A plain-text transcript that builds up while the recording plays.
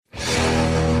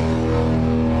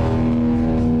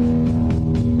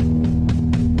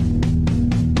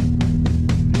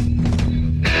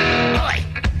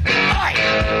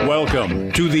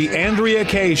Welcome to the Andrea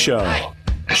Kaye Show.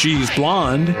 She's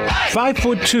blonde,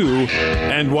 5'2",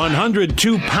 and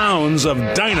 102 pounds of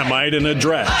dynamite in a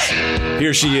dress.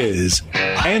 Here she is,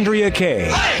 Andrea Kaye.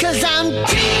 'Cause I'm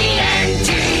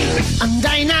TNT, I'm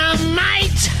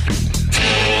dynamite,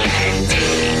 TNT,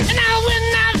 and I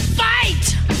will not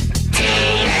fight,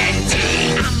 TNT,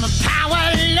 I'm a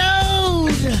power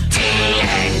load,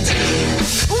 TNT,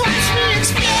 watch me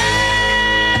explode.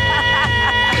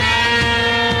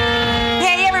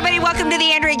 Hey everybody, welcome to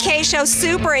the Andrea Kaye Show.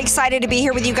 Super excited to be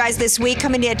here with you guys this week,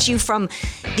 coming at you from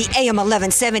the AM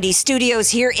 1170 studios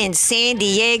here in San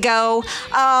Diego.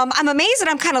 I'm amazed that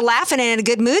I'm kind of laughing and in a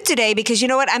good mood today because you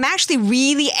know what? I'm actually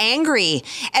really angry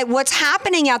at what's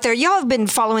happening out there. Y'all have been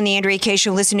following the Andrea Kaye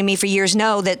Show, listening to me for years,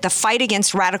 know that the fight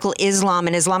against radical Islam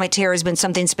and Islamic terror has been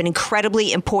something that's been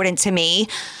incredibly important to me.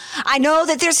 I know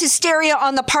that there's hysteria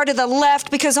on the part of the left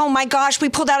because, oh my gosh, we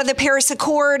pulled out of the Paris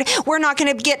Accord. We're not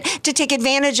going to get to take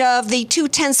advantage of the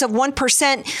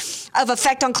 0.2% of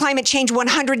effect on climate change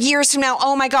 100 years from now.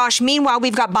 Oh my gosh. Meanwhile,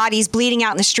 we've got bodies bleeding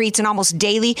out in the streets and almost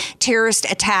daily terrorist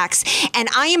attacks. And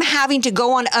I am having to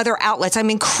go on other outlets. I'm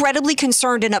incredibly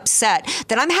concerned and upset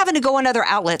that I'm having to go on other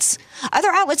outlets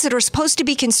that are supposed to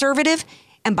be conservative,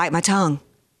 and bite my tongue.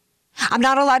 I'm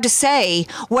not allowed to say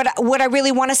what I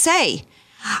really want to say.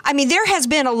 I mean, there has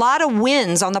been a lot of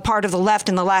wins on the part of the left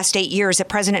in the last 8 years that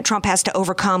President Trump has to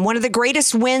overcome. One of the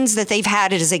greatest wins that they've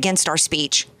had is against our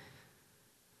speech.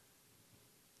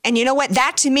 And you know what?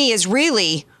 That to me is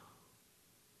really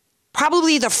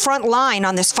probably the front line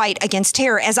on this fight against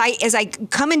terror. As I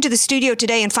come into the studio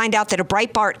today and find out that a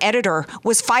Breitbart editor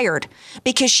was fired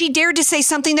because she dared to say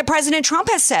something that President Trump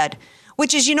has said,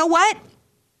 which is, you know what?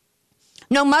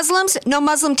 No Muslims, no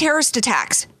Muslim terrorist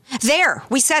attacks. There,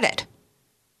 we said it.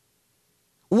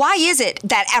 Why is it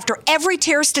that after every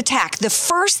terrorist attack, the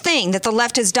first thing that the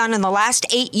left has done in the last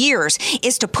 8 years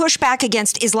is to push back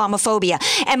against Islamophobia?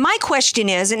 And my question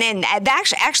is, and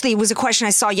that actually was a question I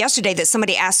saw yesterday that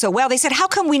somebody asked so well. They said, how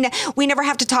come we never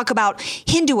have to talk about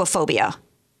Hinduophobia?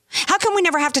 How come we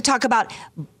never have to talk about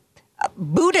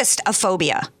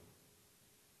Buddhistophobia?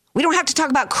 We don't have to talk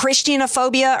about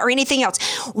Christianophobia or anything else.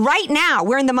 Right now,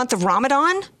 we're in the month of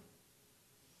Ramadan.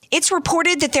 It's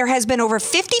reported that there has been over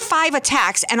 55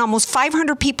 attacks and almost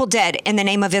 500 people dead in the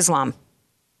name of Islam.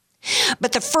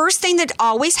 But the first thing that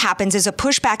always happens is a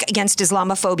pushback against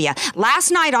Islamophobia. Last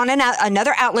night on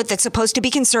another outlet that's supposed to be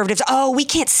conservative, we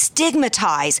can't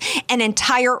stigmatize an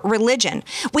entire religion.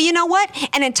 Well, you know what?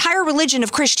 An entire religion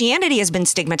of Christianity has been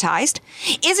stigmatized.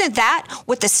 Isn't that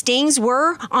what the stings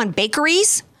were on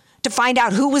bakeries to find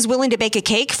out who was willing to bake a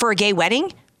cake for a gay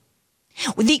wedding?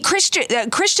 The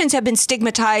Christians have been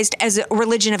stigmatized as a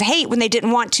religion of hate when they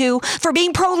didn't want to for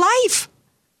being pro-life.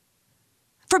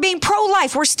 For being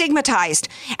pro-life, we're stigmatized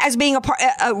as being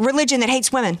a religion that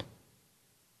hates women.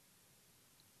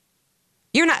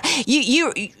 You're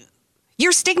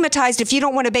stigmatized if you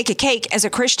don't want to bake a cake as a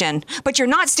Christian, but you're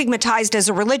not stigmatized as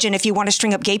a religion if you want to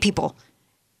string up gay people.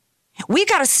 We've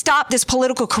got to stop this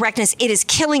political correctness. It is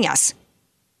killing us.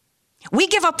 We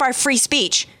give up our free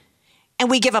speech and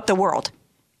we give up the world.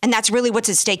 And that's really what's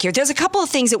at stake here. There's a couple of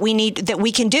things that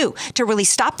we can do to really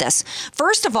stop this.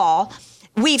 First of all,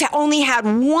 we've only had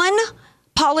one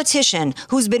politician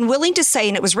who's been willing to say,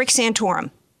 and it was Rick Santorum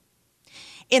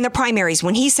in the primaries,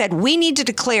 when he said, we need to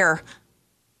declare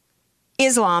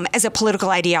Islam as a political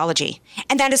ideology.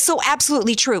 And that is so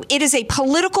absolutely true. It is a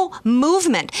political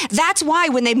movement. That's why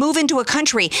when they move into a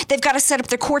country, they've got to set up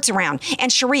their courts around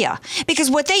and Sharia. Because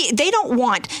what they don't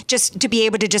want just to be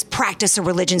able to just practice a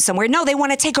religion somewhere. No, they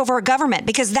want to take over a government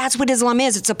because that's what Islam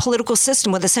is. It's a political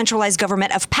system with a centralized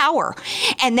government of power.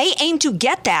 And they aim to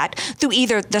get that through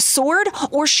either the sword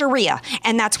or Sharia.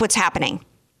 And that's what's happening.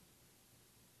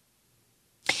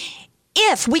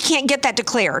 If we can't get that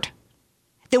declared,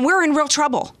 then we're in real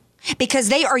trouble because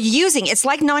they are using, it's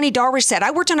like Nani Darwish said.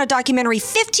 I worked on a documentary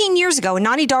 15 years ago, and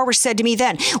Nani Darwish said to me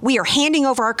then, we are handing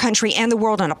over our country and the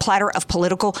world on a platter of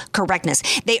political correctness.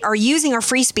 They are using our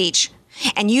free speech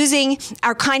and using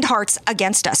our kind hearts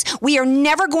against us. We are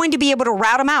never going to be able to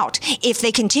rout them out if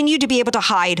they continue to be able to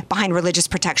hide behind religious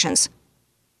protections.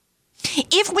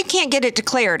 If we can't get it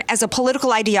declared as a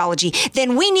political ideology,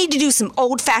 then we need to do some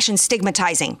old-fashioned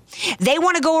stigmatizing. They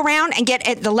want to go around and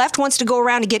the left wants to go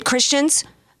around and get Christians.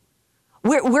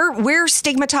 We're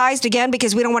stigmatized again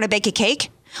because we don't want to bake a cake.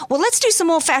 Well, let's do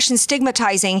some old-fashioned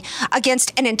stigmatizing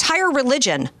against an entire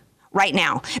religion right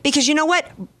now. Because you know what?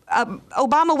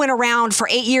 Obama went around for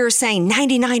 8 years saying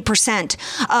 99%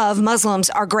 of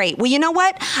Muslims are great. Well, you know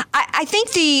what? I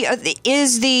think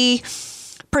the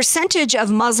percentage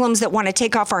of Muslims that want to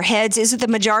take off our heads, is it the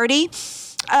majority?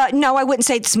 No, I wouldn't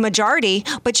say it's majority,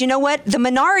 but you know what? The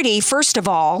minority, first of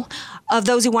all, of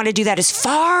those who want to do that is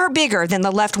far bigger than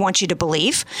the left wants you to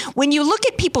believe. When you look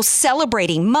at people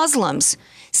celebrating, Muslims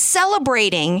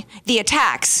celebrating the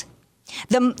attacks,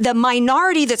 the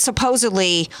minority that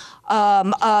supposedly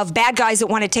of bad guys that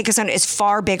want to take us on is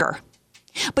far bigger.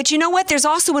 But you know what? There's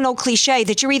also an old cliche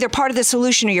that you're either part of the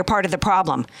solution or you're part of the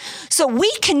problem. So we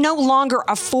can no longer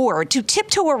afford to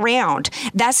tiptoe around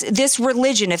this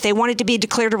religion, if they want it to be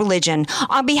declared a religion,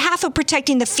 on behalf of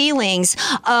protecting the feelings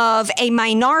of a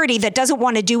minority that doesn't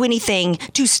want to do anything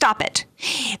to stop it.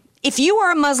 If you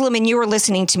are a Muslim and you are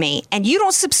listening to me and you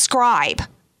don't subscribe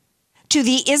to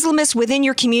the Islamists within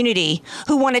your community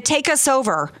who want to take us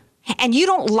over, and you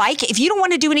don't if you don't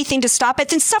want to do anything to stop it,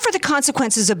 then suffer the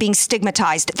consequences of being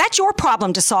stigmatized. That's your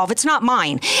problem to solve. It's not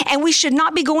mine. And we should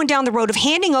not be going down the road of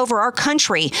handing over our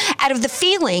country out of the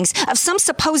feelings of some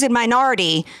supposed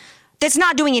minority that's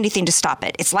not doing anything to stop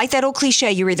it. It's like that old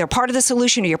cliche, you're either part of the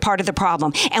solution or you're part of the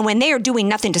problem. And when they are doing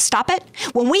nothing to stop it,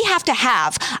 when we have to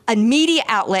have a media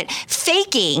outlet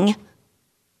faking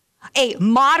a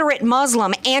moderate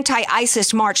Muslim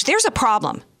anti-ISIS march, there's a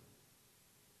problem.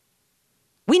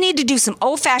 We need to do some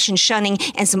old-fashioned shunning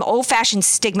and some old-fashioned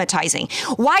stigmatizing.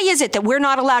 Why is it that we're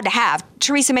not allowed to have?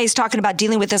 Theresa May is talking about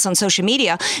dealing with this on social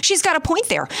media. She's got a point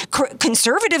there.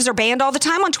 Conservatives are banned all the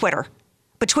time on Twitter,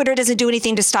 but Twitter doesn't do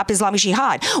anything to stop Islamic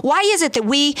Jihad. Why is it that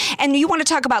and you want to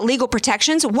talk about legal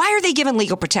protections? Why are they given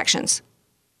legal protections?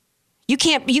 You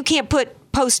can't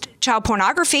post child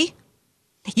pornography.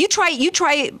 You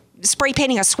try spray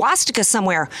painting a swastika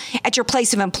somewhere at your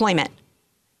place of employment.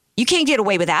 You can't get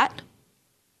away with that.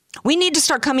 We need to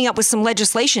start coming up with some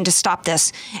legislation to stop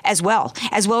this as well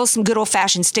as some good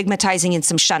old-fashioned stigmatizing and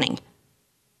some shunning.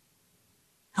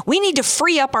 We need to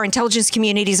free up our intelligence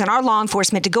communities and our law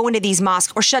enforcement to go into these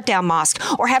mosques or shut down mosques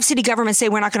or have city government say,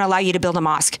 we're not going to allow you to build a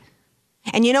mosque.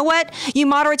 And you know what? You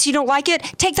moderates, you don't like it?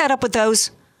 Take that up with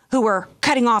those who are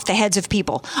cutting off the heads of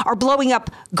people or blowing up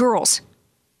girls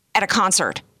at a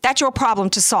concert. That's your problem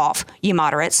to solve, you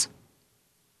moderates.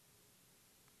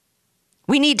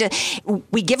 We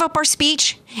give up our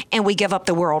speech and we give up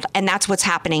the world. And that's what's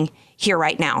happening here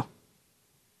right now.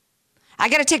 I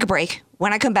got to take a break.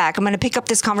 When I come back, I'm going to pick up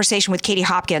this conversation with Kaye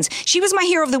Hopkins. She was my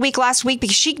hero of the week last week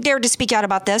because she dared to speak out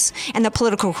about this and the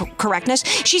political correctness.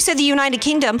 She said the United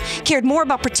Kingdom cared more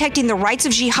about protecting the rights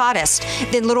of jihadists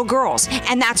than little girls.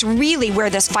 And that's really where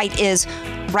this fight is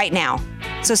right now.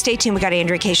 So stay tuned. We got an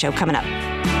Andrea Kaye Show coming up.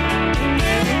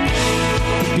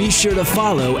 Be sure to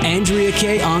follow Andrea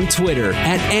Kaye on Twitter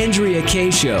at Andrea Kaye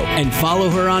Show and follow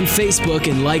her on Facebook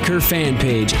and like her fan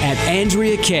page at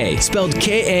Andrea Kaye, spelled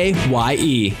Kaye.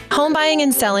 Home buying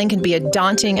and selling can be a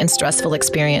daunting and stressful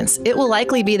experience. It will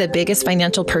likely be the biggest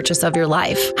financial purchase of your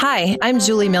life. Hi, I'm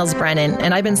Julie Mills Brennan,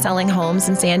 and I've been selling homes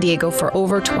in San Diego for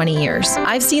over 20 years.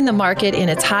 I've seen the market in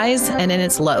its highs and in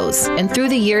its lows, and through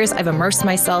the years, I've immersed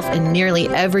myself in nearly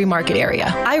every market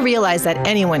area. I realize that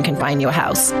anyone can find you a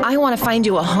house. I want to find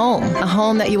you a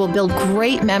home that you will build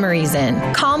great memories in.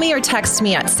 Call me or text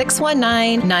me at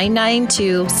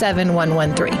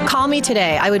 619-992-7113. Call me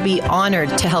today. I would be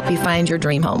honored to help you find your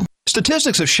dream home.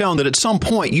 Statistics have shown that at some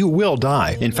point you will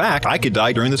die. In fact, I could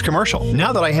die during this commercial.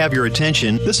 Now that I have your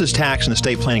attention, this is tax and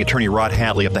estate planning attorney Rod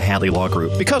Hadley of the Hadley Law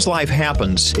Group. Because life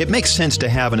happens, it makes sense to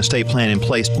have an estate plan in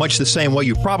place, much the same way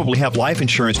you probably have life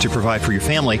insurance to provide for your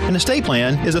family. An estate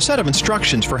plan is a set of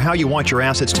instructions for how you want your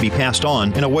assets to be passed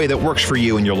on in a way that works for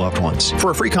you and your loved ones.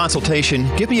 For a free consultation,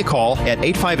 give me a call at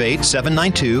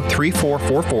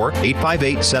 858-792-3444,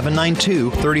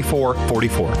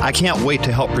 858-792-3444. I can't wait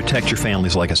to help protect your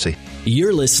family's legacy.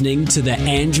 You're listening to The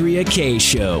Andrea Kaye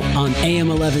Show on AM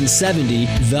 1170,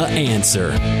 The Answer.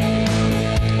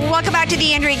 Welcome back to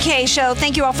The Andrea Kaye Show.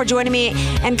 Thank you all for joining me.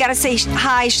 And got to say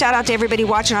hi, shout out to everybody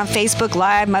watching on Facebook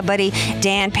Live. My buddy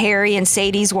Dan Perry and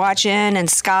Sadie's watching, and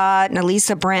Scott and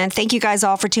Elisa Brent. Thank you guys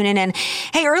all for tuning in.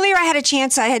 Hey, earlier I had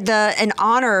an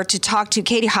honor to talk to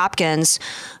Kaye Hopkins,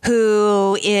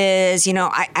 who is,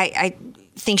 I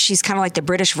think she's kind of like the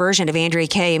British version of Andrea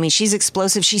Kaye. I mean, she's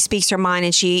explosive. She speaks her mind,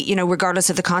 and she, regardless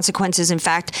of the consequences. In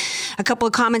fact, a couple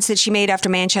of comments that she made after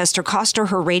Manchester cost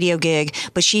her radio gig,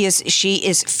 but she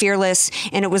is fearless.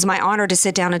 And it was my honor to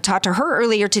sit down and talk to her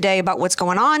earlier today about what's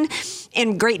going on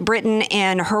in Great Britain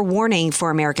and her warning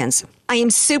for Americans. I am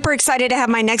super excited to have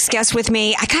my next guest with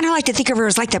me. I kind of like to think of her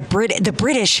as like the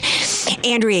British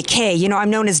Andrea Kaye. I'm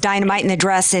known as Dynamite in the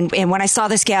Dress. And when I saw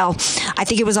this gal, I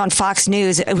think it was on Fox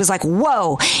News, it was like,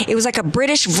 whoa. It was like a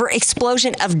British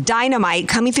explosion of dynamite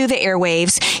coming through the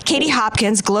airwaves. Kaye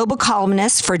Hopkins, global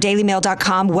columnist for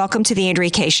dailymail.com. Welcome to the Andrea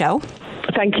Kaye Show.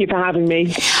 Thank you for having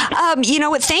me. You know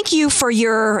what? Thank you for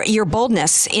your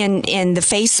boldness in the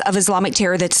face of Islamic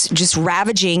terror that's just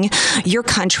ravaging your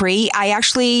country. I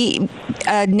actually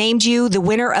named you the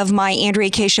winner of my Andrea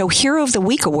Kaye Show Hero of the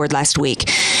Week award last week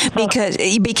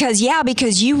because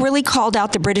you really called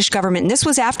out the British government, and this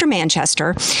was after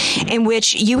Manchester, in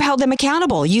which you held them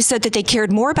accountable. You said that they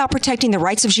cared more about protecting the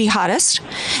rights of jihadists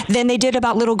than they did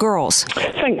about little girls.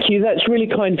 Thank you. That's really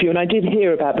kind of you, and I did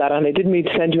hear about that, and I did mean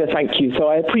to send you a thank you, so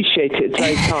I appreciate it. It's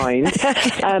very kind.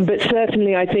 But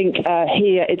certainly I think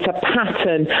here it's a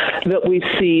pattern that we've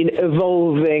seen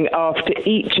evolving after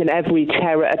each and every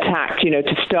terror attack. You know,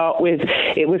 to start with,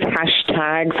 it was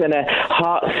hashtags and a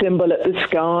heart symbol at the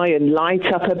sky and light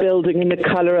up a building in the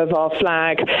colour of our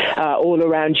flag all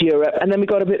around Europe. And then we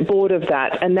got a bit bored of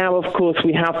that. And now, of course,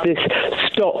 we have this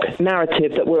stock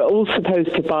narrative that we're all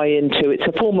supposed to buy into. It's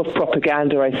a form of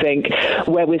propaganda, I think,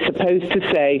 where we're supposed to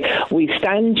say, we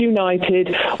stand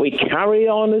united, we carry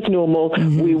on as normal,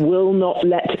 we will not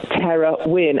let terror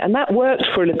win. And that worked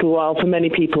for a little while for many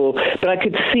people, but I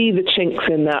could see the chinks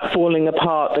in that falling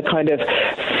apart, the kind of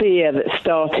fear that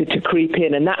started to creep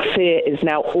in, and that fear is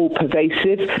now all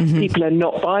pervasive. People are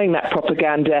not buying that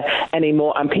propaganda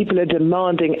anymore, and people are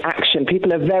demanding action.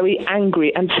 People are very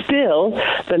angry, and still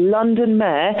the London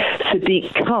Mayor,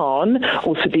 Sadiq Khan,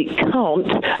 or Sadiq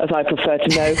Kant, as I prefer to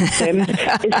know him,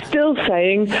 is still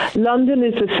saying London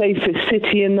is the safest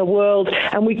city in the world,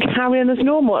 and we carry on as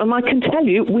normal. And I can tell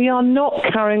you, we are not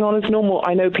carrying on as normal.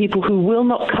 I know people who will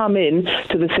not come in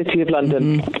to the City of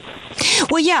London.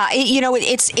 Well, yeah,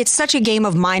 it's such a game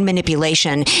of mind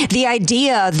manipulation. The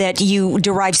idea that you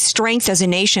derive strength as a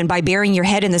nation by burying your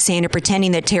head in the sand and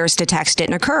pretending that terrorist attacks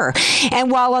didn't occur.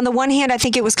 And while on the one hand, I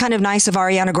think it was kind of nice of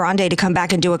Ariana Grande to come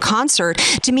back and do a concert,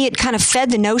 to me it kind of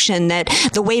fed the notion that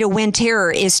the way to win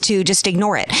terror is to just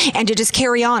ignore it and to just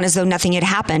carry on as though nothing had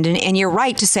happened. And you're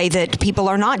right to say that people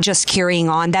are not just carrying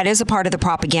on. That is a part of the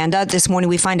propaganda. This morning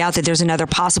we find out that there's another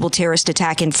possible terrorist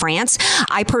attack in France.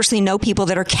 I personally know people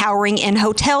that are cowering in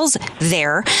hotels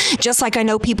there, just like I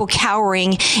know people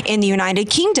cowering in the United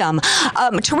Kingdom.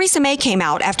 Theresa May came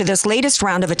out after this latest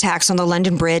round of attacks on the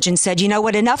London Bridge and said, you know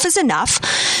what, enough is enough.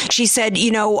 She said,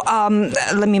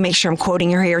 let me make sure I'm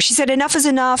quoting her here. She said, enough is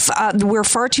enough. We're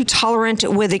far too tolerant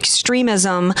with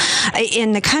extremism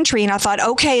in the country. And I thought,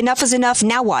 okay, enough is enough.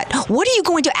 Now what? What are you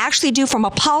going to actually do from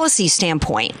a policy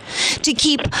standpoint to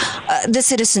keep the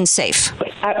citizens safe?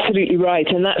 Absolutely right.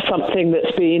 And that's something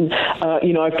that's been,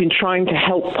 I've been trying to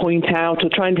help point out or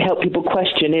trying to help people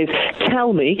question is,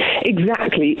 tell me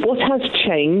exactly what has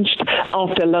changed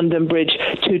after London Bridge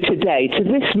to today, to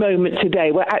this moment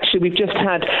today, where actually we've just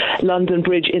had London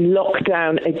Bridge in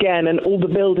lockdown again, and all the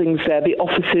buildings there, the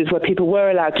offices where people were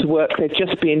allowed to work, they've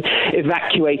just been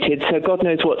evacuated. So God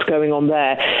knows what's going on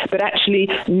there. But actually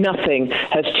nothing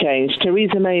has changed.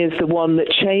 Theresa May is the one that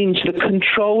changed the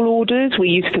control orders. We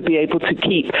used to be able to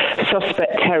keep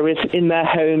suspect terrorists in their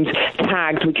homes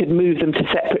tagged. We could move them to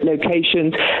separate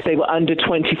locations. They were under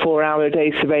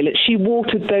 24-hour-a-day surveillance. She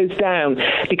watered those down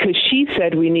because she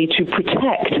said we need to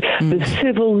protect the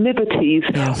civil liberties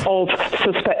of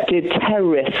suspected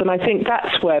terrorists. And I think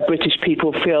that's where British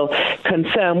people feel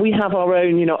concerned. We have our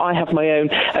own, I have my own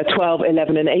 12,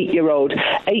 11 and 8-year-old.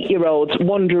 8-year-olds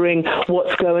wondering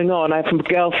what's going on. I have a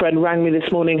girlfriend rang me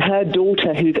this morning. Her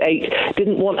daughter, who's 8,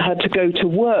 didn't want her to go to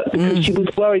work because she was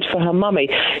worried for her mummy.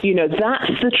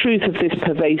 That's the truth of this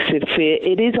pervasive fear.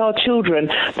 It is our children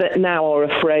that now are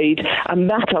afraid, and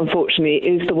that, unfortunately,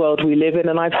 is the world we live in.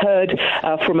 And I've heard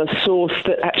from a source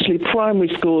that actually primary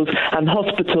schools and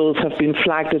hospitals have been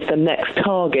flagged as the next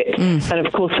target. And,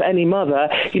 of course, for any mother,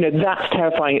 that's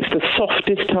terrifying. It's the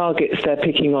softest targets they're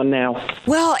picking on now.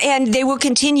 Well, and they will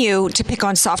continue to pick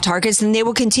on soft targets, and they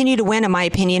will continue to win, in my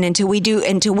opinion, until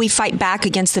we fight back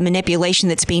against the manipulation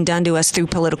that's being done to us through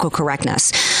political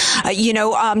correctness.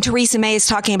 Theresa May is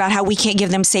talking about how we can't give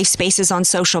them safe spaces on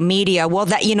social media. Well,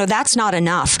 that's not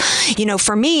enough.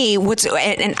 For me,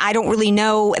 and I don't really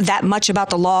know that much about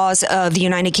the laws of the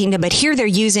United Kingdom, but here they're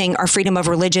using our freedom of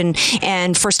religion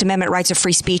and First Amendment rights of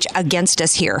free speech against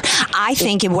us here. I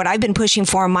think what I've been pushing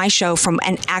for on my show from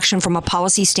an action from a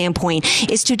policy standpoint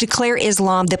is to declare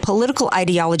Islam the political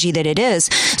ideology that it is,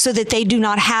 so that they do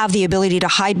not have the ability to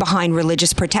hide behind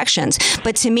religious protections.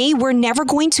 But to me, we're never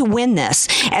going to win this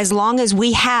as long as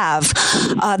we have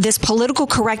this political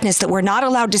correctness that we're not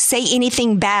allowed to say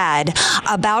anything bad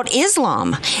about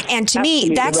Islam. And to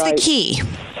me, that's the key.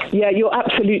 Yeah, you're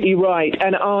absolutely right.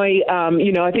 And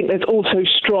I think there's also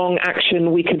strong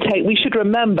action we can take. We should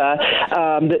remember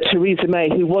that Theresa May,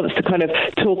 who wants to kind of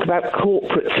talk about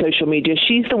corporate social media,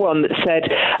 she's the one that said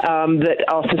that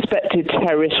our suspected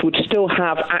terrorists would still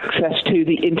have access to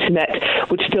the internet,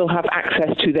 would still have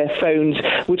access to their phones,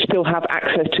 would still have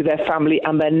access to their family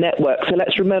and their network. So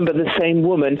let's remember the same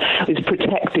woman is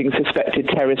protecting suspected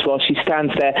terrorists while she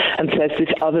stands there and says this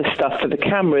other stuff for the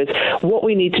cameras. What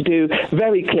we need to do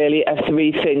very clearly are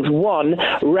three things. One,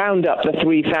 round up the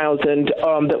 3,000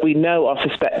 that we know are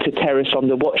suspected terrorists on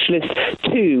the watch list.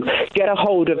 Two, get a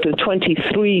hold of the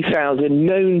 23,000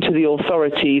 known to the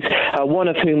authorities, one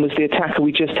of whom was the attacker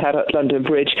we just had at London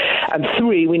Bridge. And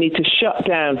three, we need to shut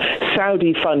down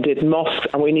Saudi-funded mosques,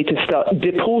 and we need to start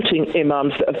deporting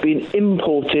imams that have been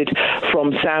imported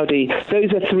from Saudi.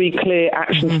 Those are three clear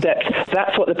action steps.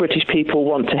 That's what the British people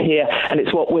want to hear, and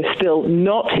it's what we're still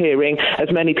not hearing,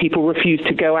 as many people refuse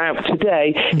to go out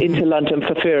today into London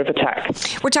for fear of attack.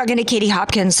 We're talking to Kaye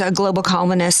Hopkins, a global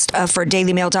columnist for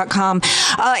dailymail.com.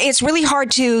 It's really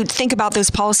hard to think about those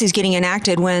policies getting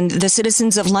enacted when the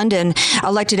citizens of London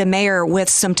elected a mayor with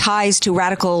some ties to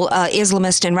radical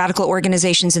Islamist and radical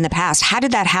organizations in the past. How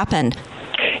did that happen?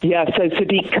 Yeah, so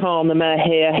Sadiq Khan, the mayor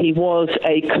here, he was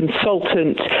a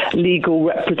consultant legal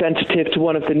representative to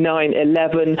one of the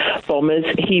 9/11 bombers.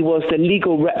 He was the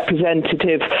legal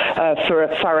representative for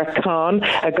Farah Khan,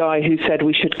 a guy who said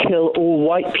we should kill all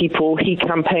white people. He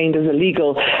campaigned as a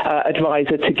legal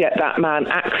advisor to get that man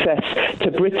access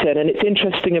to Britain. And it's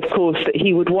interesting, of course, that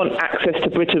he would want access to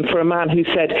Britain for a man who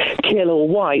said kill all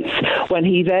whites, when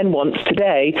he then wants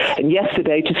today and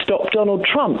yesterday to stop Donald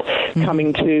Trump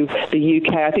coming to the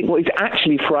UK. I think what he's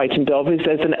actually frightened of is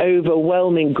there's an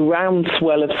overwhelming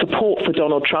groundswell of support for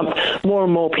Donald Trump. More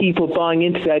and more people buying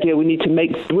into the idea we need to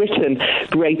make Britain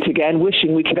great again,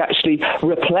 wishing we could actually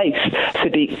replace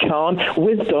Sadiq Khan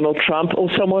with Donald Trump or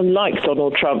someone like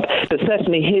Donald Trump. But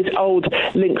certainly his old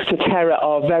links to terror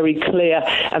are very clear,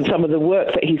 and some of the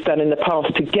work that he's done in the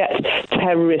past to get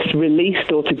terrorists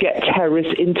released or to get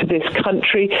terrorists into this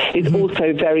country is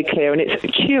also very clear. And it's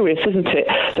curious, isn't it,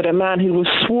 that a man who was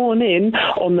sworn in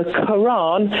on the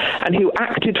Quran and who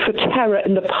acted for terror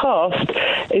in the past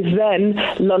is then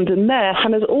London mayor,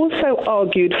 and has also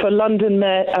argued for London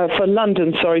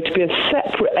to be a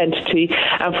separate entity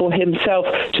and for himself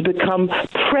to become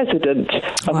president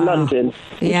of London,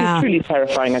 which is truly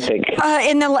terrifying, I think.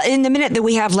 In the minute that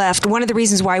we have left, one of the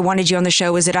reasons why I wanted you on the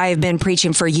show is that I have been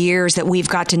preaching for years that we've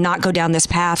got to not go down this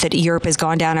path that Europe has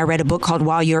gone down. I read a book called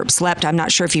While Europe Slept. I'm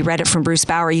not sure if you read it, from Bruce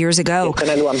Bauer years ago. It's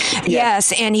another one.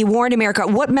 Yes, and he warned America.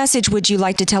 What message would you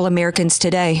like to tell Americans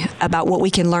today about what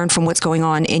we can learn from what's going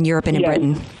on in Europe and in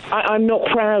Britain? I'm not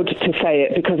proud to say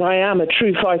it because I am a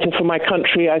true fighter for my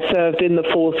country. I served in the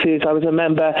forces. I was a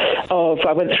member of,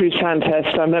 I went through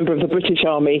Sandhurst. I'm a member of the British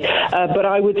Army. But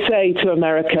I would say to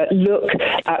America, look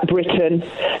at Britain.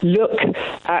 Look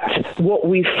at what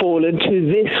we've fallen to.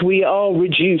 This we are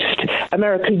reduced.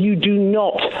 America, you do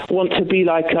not want to be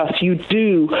like us. You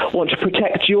do want to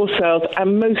protect yourselves.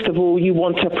 And most of all, you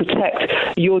want to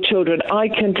protect your children. I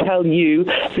can tell you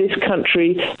this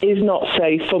country is not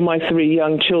safe for my 3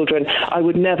 young children. I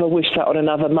would never wish that on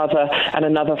another mother and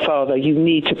another father. You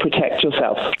need to protect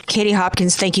yourself. Kaye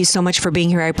Hopkins, thank you so much for being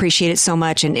here. I appreciate it so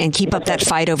much. And keep up that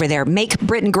fight over there. Make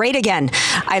Britain great again.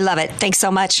 I love it. Thanks so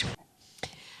much.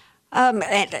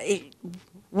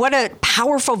 What a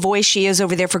powerful voice she is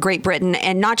over there for Great Britain.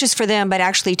 And not just for them, but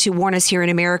actually to warn us here in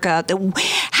America.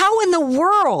 How in the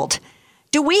world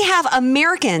do we have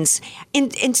Americans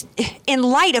in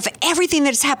light of everything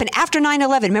that's happened after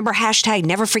 9/11? Remember, hashtag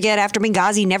never forget, after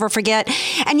Benghazi, never forget.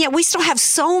 And yet we still have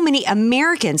so many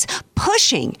Americans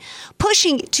pushing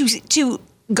to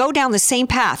go down the same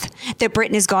path that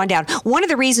Britain has gone down. One of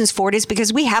the reasons for it is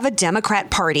because we have a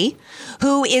Democrat Party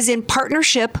who is in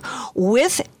partnership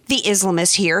with the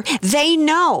Islamists here. They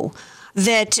know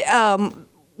that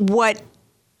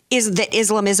that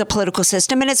Islam is a political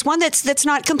system, and it's one that's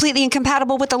not completely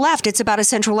incompatible with the left. It's about a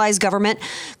centralized government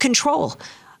control,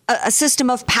 a system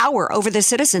of power over the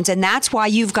citizens. And that's why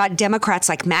you've got Democrats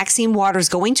like Maxine Waters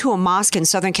going to a mosque in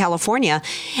Southern California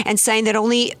and saying that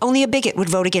only a bigot would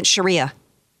vote against Sharia.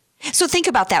 So think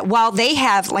about that. While they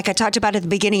have, like I talked about at the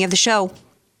beginning of the show,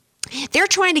 they're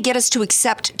trying to get us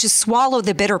to swallow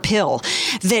the bitter pill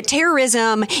that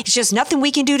terrorism is just nothing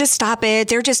we can do to stop it.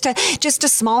 They're just a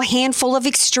small handful of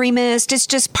extremists. It's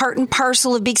just part and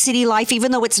parcel of big city life,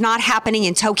 even though it's not happening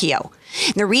in Tokyo.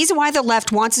 And the reason why the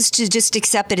left wants us to just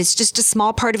accept that it's just a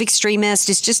small part of extremists,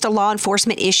 it's just a law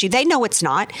enforcement issue. They know it's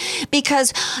not,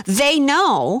 because they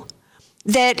know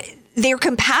that they're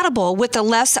compatible with the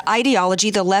left's ideology,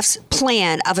 the left's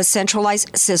plan of a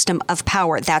centralized system of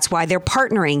power. That's why they're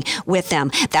partnering with them.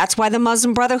 That's why the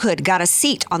Muslim Brotherhood got a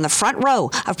seat on the front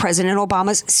row of President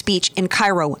Obama's speech in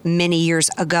Cairo many years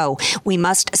ago. We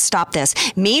must stop this.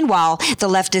 Meanwhile, the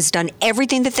left has done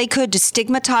everything that they could to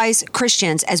stigmatize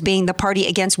Christians as being the party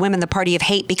against women, the party of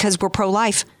hate, because we're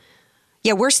pro-life.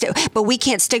 Yeah, but we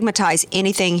can't stigmatize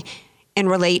anything in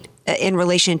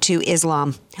relation to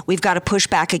Islam. We've got to push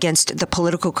back against the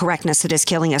political correctness that is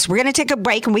killing us. We're going to take a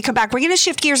break. When we come back, we're going to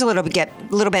shift gears a little bit.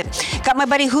 Got my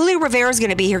buddy Julio Rivera is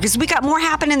going to be here because we got more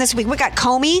happening this week. We got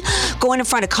Comey going in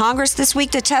front of Congress this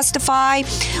week to testify.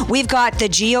 We've got the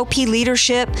GOP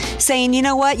leadership saying, you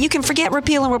know what, you can forget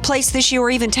repeal and replace this year or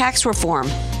even tax reform.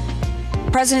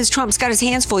 President Trump's got his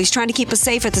hands full. He's trying to keep us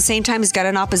safe. At the same time, he's got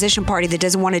an opposition party that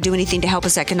doesn't want to do anything to help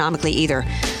us economically either.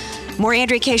 More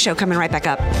Andrea Kaye Show coming right back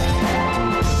up.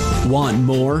 Want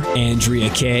more Andrea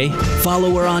Kaye?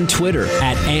 Follow her on Twitter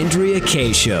at Andrea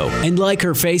Kaye Show and like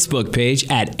her Facebook page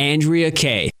at Andrea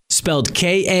Kaye, spelled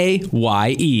Kaye.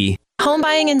 Home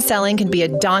buying and selling can be a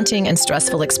daunting and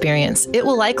stressful experience. It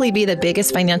will likely be the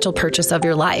biggest financial purchase of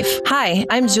your life. Hi,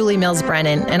 I'm Julie Mills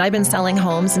Brennan, and I've been selling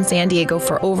homes in San Diego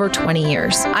for over 20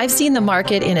 years. I've seen the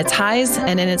market in its highs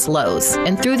and in its lows,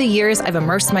 and through the years, I've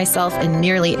immersed myself in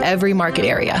nearly every market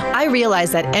area. I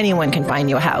realize that anyone can find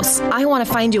you a house. I want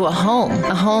to find you a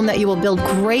home that you will build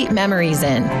great memories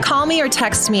in. Call me or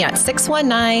text me at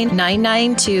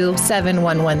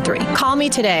 619-992-7113. Call me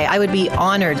today. I would be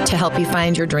honored to help you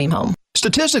find your dream home.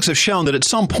 Statistics have shown that at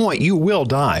some point you will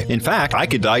die. In fact, I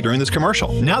could die during this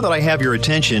commercial. Now that I have your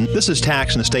attention, this is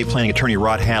tax and estate planning attorney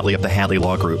Rod Hadley of the Hadley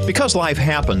Law Group. Because life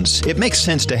happens, it makes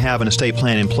sense to have an estate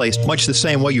plan in place, much the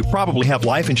same way you probably have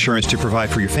life insurance to provide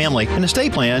for your family. An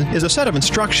estate plan is a set of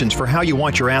instructions for how you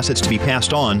want your assets to be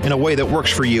passed on in a way that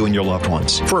works for you and your loved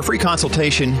ones. For a free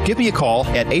consultation, give me a call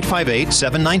at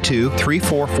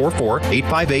 858-792-3444,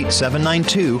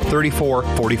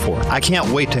 858-792-3444. I can't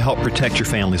wait to help protect your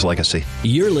family's legacy.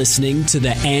 You're listening to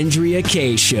The Andrea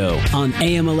Kaye Show on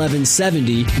AM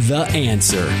 1170, The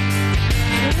Answer.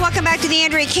 Welcome back to The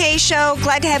Andrea Kaye Show.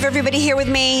 Glad to have everybody here with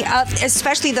me,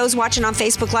 especially those watching on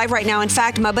Facebook Live right now. In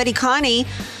fact, my buddy Connie,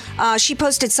 she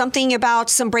posted something about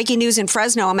some breaking news in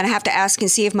Fresno. I'm going to have to ask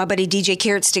and see if my buddy DJ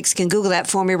Carrot Sticks can Google that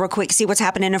for me real quick, see what's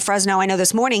happening in Fresno. I know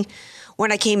this morning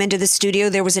when I came into the studio,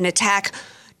 there was an attack.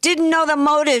 Didn't know the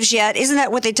motives yet. Isn't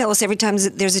that what they tell us every time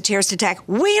there's a terrorist attack?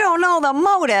 We don't know the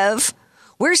motive.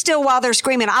 We're still, while they're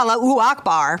screaming, Allahu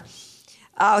Akbar.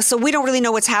 So we don't really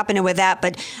know what's happening with that.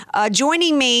 But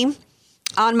joining me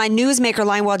on my newsmaker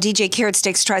line while DJ Carrot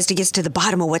Sticks tries to get to the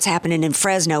bottom of what's happening in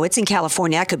Fresno. It's in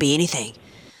California. That could be anything.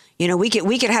 You know, we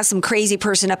could have some crazy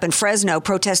person up in Fresno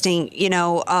protesting,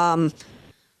 the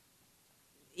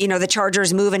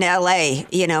Chargers moving to L.A.,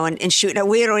 and shooting.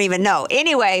 We don't even know.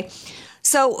 Anyway,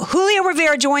 so Julio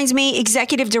Rivera joins me,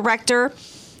 executive director,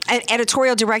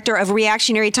 editorial director of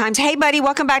Reactionary Times. Hey, buddy,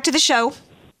 welcome back to the show.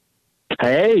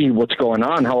 Hey, what's going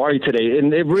on? How are you today? And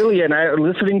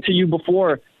listening to you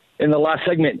before in the last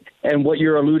segment and what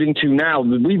you're alluding to now,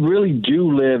 we really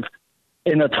do live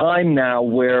in a time now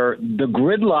where the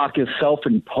gridlock is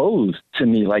self-imposed to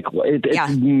me.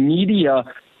 Media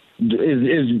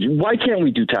is why can't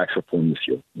we do tax reform this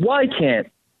year? Why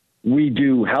can't we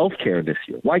do health care this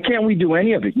year? Why can't we do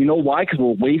any of it? You know why? Because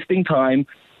we're wasting time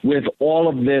with all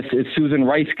of this. Is Susan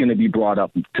Rice going to be brought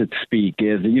up to speak?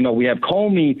 We have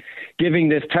Comey giving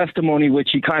this testimony,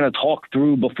 which he kind of talked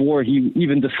through before he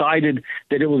even decided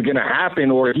that it was going to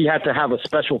happen, or he had to have a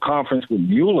special conference with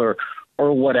Mueller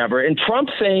or whatever. And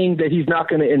Trump saying that he's not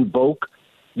going to invoke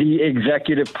the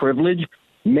executive privilege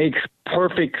makes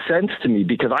perfect sense to me,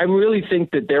 because I really think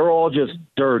that they're all just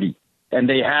dirty, and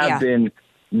they have been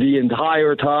the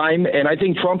entire time. And I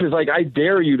think Trump is like, I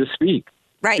dare you to speak.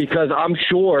 Right. Because I'm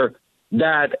sure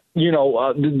that,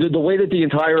 the way that the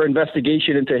entire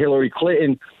investigation into Hillary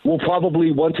Clinton will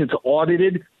probably, once it's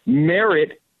audited,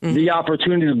 merit the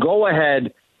opportunity to go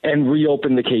ahead and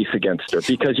reopen the case against her.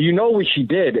 Because what she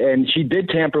did, and she did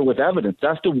tamper with evidence.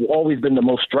 That's always been the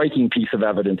most striking piece of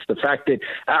evidence, the fact that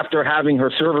after having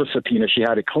her server subpoena, she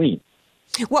had it clean.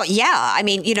 Well, yeah. I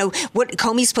mean, what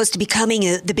Comey's supposed to be becoming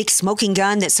the big smoking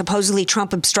gun that supposedly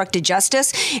Trump obstructed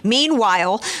justice.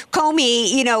 Meanwhile,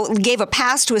 Comey, gave a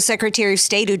pass to a Secretary of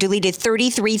State who deleted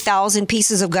 33,000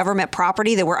 pieces of government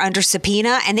property that were under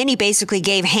subpoena. And then he basically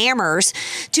gave hammers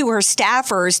to her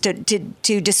staffers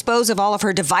to dispose of all of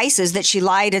her devices that she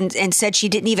lied and said she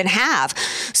didn't even have.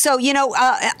 So,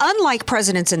 unlike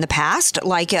presidents in the past,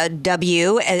 like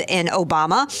W and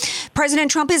Obama,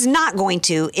 President Trump is not going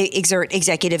to exert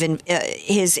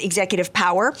his executive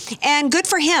power, and good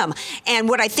for him. And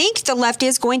what I think the left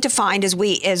is going to find, as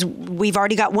we've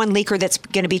already got one leaker that's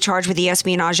going to be charged with the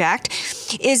Espionage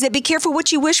Act, is that be careful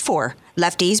what you wish for,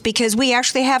 lefties, because we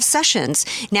actually have Sessions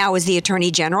now as the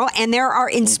Attorney General, and there are,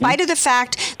 in spite of the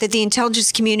fact that the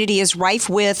intelligence community is rife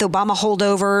with Obama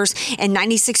holdovers and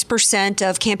 96%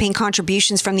 of campaign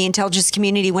contributions from the intelligence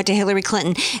community went to Hillary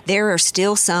Clinton, there are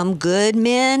still some good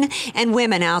men and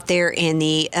women out there in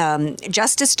the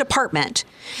Justice Department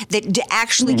that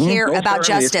actually care about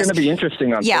justice. It's going to be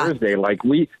interesting on Thursday. Like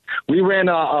we ran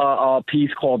a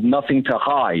piece called "Nothing to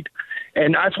Hide."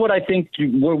 And that's what I think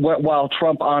while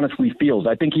Trump honestly feels.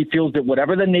 I think he feels that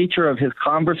whatever the nature of his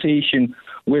conversation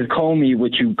with Comey,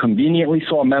 which you conveniently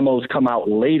saw memos come out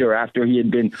later after he had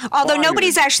been Although fired,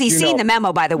 nobody's actually seen the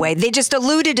memo, by the way. They just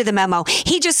alluded to the memo.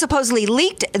 He just supposedly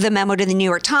leaked the memo to the New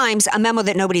York Times, a memo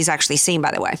that nobody's actually seen,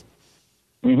 by the way.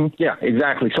 Yeah,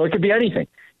 exactly. So it could be anything.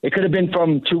 It could have been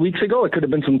from 2 weeks ago. It could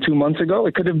have been from 2 months ago.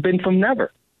 It could have been from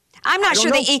never. I'm not sure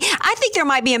the ink. I think there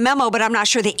might be a memo, but I'm not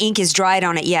sure the ink is dried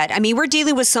on it yet. I mean, we're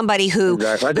dealing with somebody who.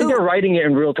 Exactly. I think they're writing it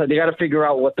in real time. They got to figure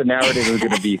out what the narrative is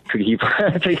going to be. He's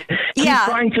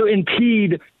trying to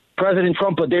impede President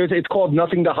Trump, but it's called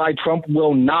Nothing to Hide. Trump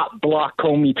will not block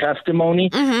Comey testimony,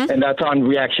 and that's on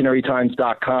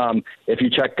reactionarytimes.com if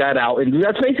you check that out. And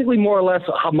that's basically more or less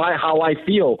how I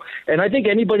feel. And I think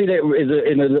anybody that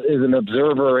is an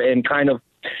observer and kind of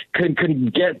can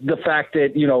get the fact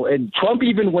that, and Trump,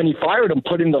 even when he fired him,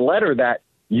 put in the letter that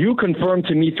you confirmed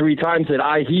to me 3 times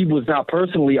that he was not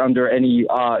personally under any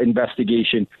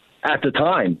investigation at the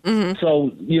time.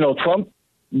 So, Trump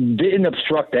didn't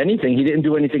obstruct anything. He didn't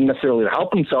do anything necessarily to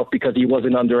help himself because he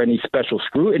wasn't under any special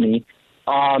scrutiny.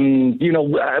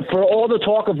 For all the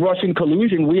talk of Russian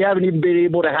collusion, we haven't even been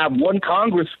able to have one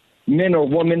congressman or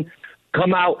woman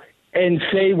come out and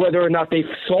say whether or not they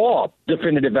saw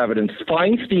definitive evidence.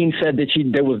 Feinstein said that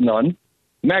there was none.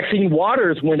 Maxine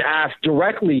Waters, when asked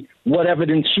directly what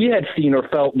evidence she had seen or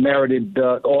felt merited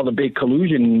all the big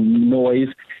collusion noise,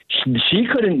 she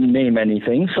couldn't name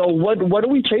anything. So what are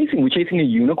we chasing? We're chasing a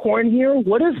unicorn here?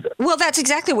 What is this? Well, that's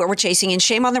exactly what we're chasing. And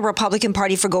shame on the Republican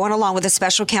Party for going along with a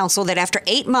special counsel that after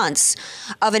 8 months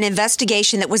of an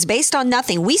investigation that was based on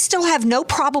nothing, we still have no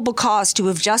probable cause to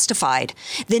have justified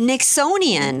the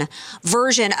Nixonian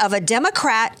version of a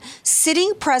Democrat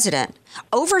sitting president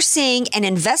overseeing an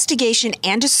investigation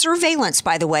and a surveillance,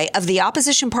 by the way, of the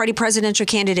opposition party presidential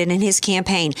candidate in his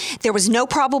campaign. There was no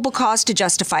probable cause to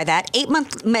justify that.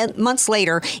 8 months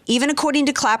later, even according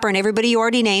to Clapper and everybody you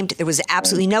already named, there was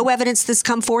absolutely no evidence that's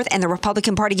come forth, and the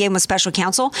Republican Party gave him a special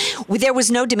counsel. There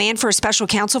was no demand for a special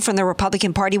counsel from the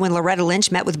Republican Party when Loretta Lynch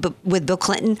met with Bill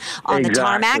Clinton on the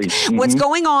tarmac. What's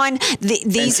going on?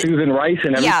 And Susan Rice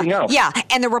and everything else. Yeah,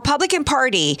 and the Republican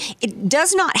Party, it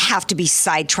does not have to be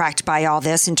sidetracked by all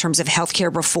this in terms of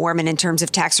healthcare reform and in terms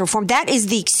of tax reform. That is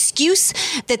the excuse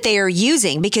that they are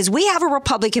using because we have a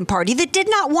Republican Party that did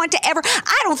not want to ever,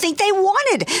 I don't think they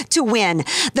wanted to win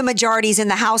the majorities in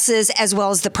the houses as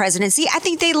well as the presidency. I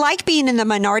think they like being in the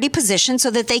minority position so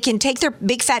that they can take their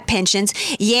big fat pensions,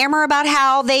 yammer about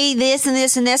how they this and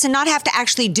this and this and not have to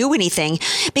actually do anything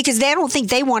because they don't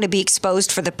think they want to be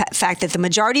exposed for the fact that the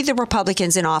majority of the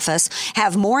Republicans in office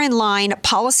have more in line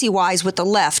policy-wise with the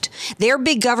left. They're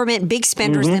big government, big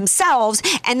spenders themselves,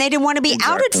 and they didn't want to be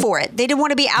outed for it. They didn't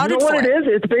want to be outed for it. You know what it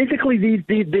is? It's basically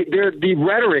the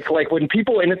rhetoric, like when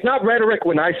people, and it's not rhetoric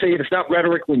when I say it, it's not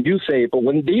rhetoric when you say it, but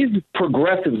when these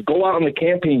progressives go out on the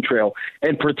campaign trail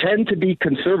and pretend to be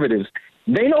conservatives,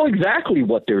 they know exactly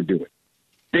what they're doing.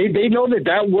 They know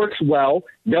that works well.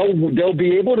 They'll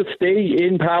be able to stay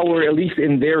in power, at least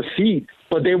in their seat,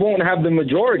 but they won't have the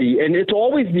majority. And it's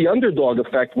always the underdog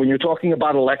effect when you're talking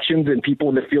about elections and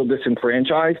people that feel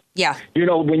disenfranchised. Yeah.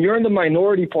 When you're in the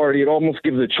minority party, it almost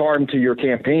gives a charm to your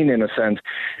campaign in a sense.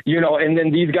 And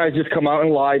then these guys just come out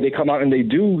and lie. They come out and they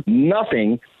do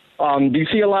nothing. Do you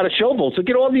see a lot of show votes? Look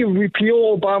at all the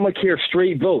repeal Obamacare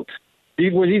straight votes.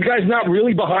 Were these guys not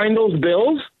really behind those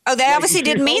bills? Oh, they obviously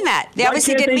didn't mean that. They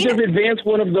obviously didn't mean it. Why can't they just advance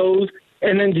one of those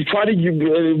and then to try to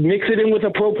mix it in with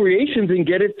appropriations and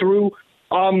get it through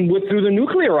through the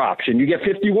nuclear option? You get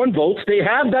 51 votes. They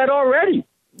have that already.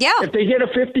 Yeah. If they get a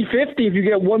 50-50, if you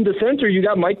get one dissenter, you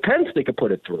got Mike Pence they could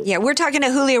put it through. Yeah, we're talking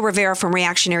to Julio Rivera from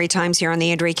Reactionary Times here on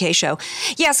the Andrea Kaye Show.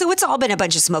 Yeah, so it's all been a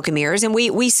bunch of smoke and mirrors, and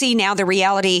we see now the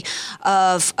reality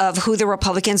of who the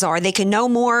Republicans are. They can no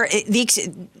more.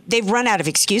 The they've run out of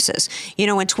excuses. In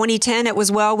 2010, it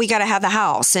was, well, we got to have the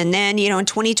House. And then, in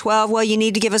 2012, well, you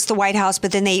need to give us the White House.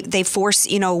 But then they force,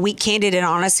 a weak candidate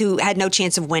on us who had no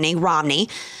chance of winning, Romney.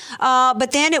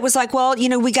 But then it was like, well,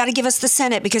 we got to give us the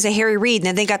Senate because of Harry Reid. And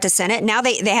then they got the Senate. Now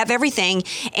they have everything.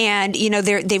 And,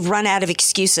 they've run out of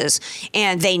excuses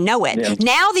and they know it. Yeah.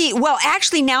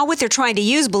 Now what they're trying to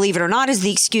use, believe it or not, is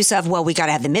the excuse of, well, we got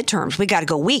to have the midterms. We got to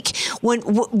go weak. When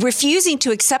refusing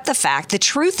to accept the fact, the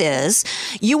truth is,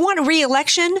 you want a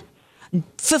re-election,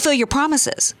 fulfill your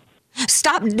promises.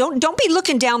 Stop. Don't be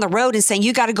looking down the road and saying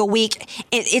you got to go weak.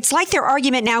 It's like their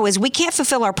argument now is we can't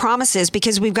fulfill our promises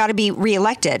because we've got to be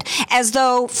reelected, as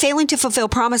though failing to fulfill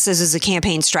promises is a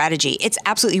campaign strategy. It's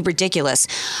absolutely ridiculous.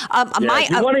 If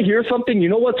you want to hear something, you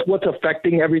know what's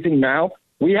affecting everything now?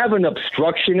 We have an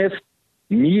obstructionist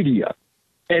media,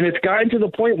 and it's gotten to the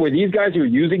point where these guys are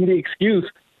using the excuse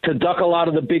to duck a lot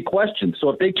of the big questions. So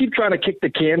if they keep trying to kick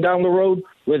the can down the road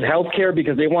with healthcare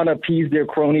because they want to appease their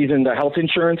cronies in the health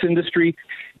insurance industry,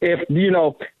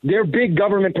 they're big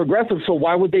government progressives, so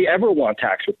why would they ever want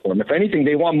tax reform? If anything,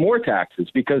 they want more taxes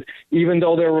because even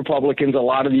though they're Republicans, a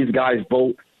lot of these guys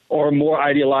vote or more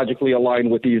ideologically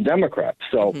aligned with these Democrats.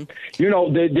 So,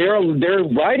 they're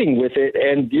riding with it.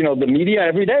 And, the media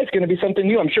every day is going to be something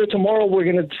new. I'm sure tomorrow we're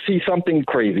going to see something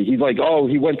crazy. He's like, oh,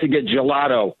 he went to get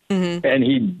gelato and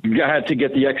he had to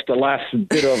get the extra last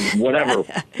bit of whatever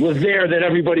was there that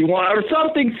everybody wanted or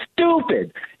something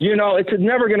stupid. It's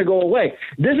never going to go away.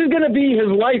 This is going to be his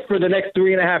life for the next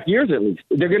 3.5 years at least.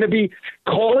 They're going to be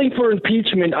calling for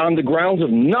impeachment on the grounds of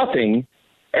nothing.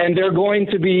 And they're going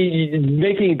to be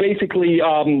making basically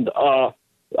having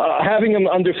them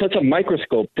under such a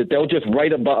microscope that they'll just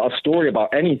write about a story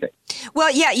about anything.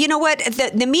 Well, yeah, you know what?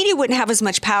 The media wouldn't have as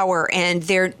much power, and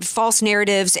their false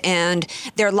narratives and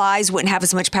their lies wouldn't have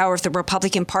as much power if the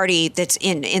Republican Party, that's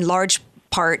in large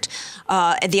part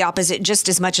the opposite, just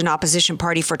as much an opposition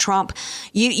party for Trump.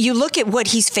 You look at what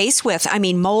he's faced with. I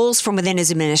mean, moles from within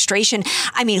his administration.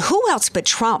 I mean, who else but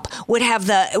Trump would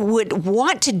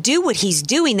want to do what he's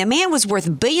doing? The man was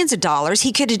worth billions of dollars.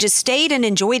 He could have just stayed and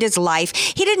enjoyed his life.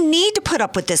 He didn't need to put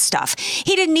up with this stuff.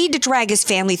 He didn't need to drag his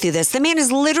family through this. The man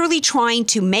is literally trying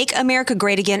to make America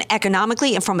great again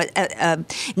economically and from a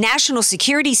national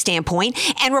security standpoint.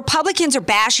 And Republicans are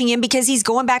bashing him because he's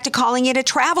going back to calling it a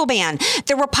travel ban.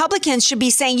 The Republicans should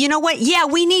be saying, you know what? Yeah,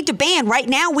 we need to ban right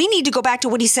now. We need to go back to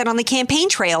what he said on the campaign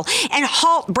trail and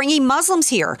halt bringing Muslims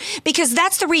here, because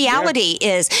that's the reality.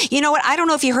 Is, you know what? I don't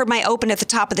know if you heard my open at the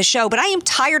top of the show, but I am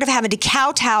tired of having to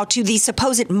kowtow to these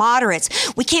supposed moderates.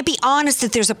 We can't be honest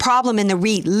that there's a problem in the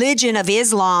religion of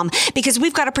Islam because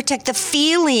we've got to protect the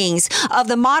feelings of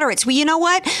the moderates. Well, you know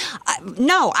what?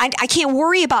 No, I can't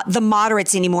worry about the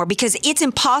moderates anymore because it's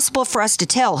impossible for us to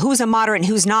tell who's a moderate and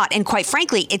who's not. And quite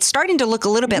frankly, it's starting to look a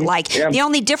little bit like the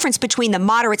only difference between the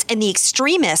moderates and the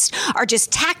extremists are just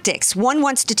tactics. One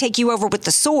wants to take you over with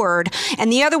the sword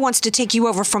and the other wants to take you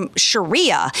over from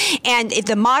Sharia. And if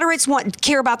the moderates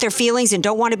care about their feelings and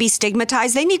don't want to be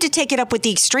stigmatized, they need to take it up with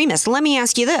the extremists. Let me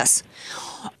ask you this.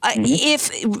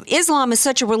 If Islam is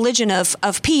such a religion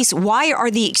of peace, why are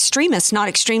the extremists not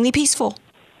extremely peaceful?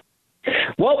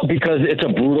 Well, because it's a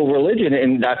brutal religion,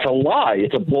 and that's a lie.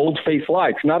 It's a bold-faced lie.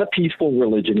 It's not a peaceful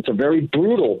religion. It's a very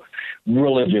brutal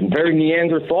religion, very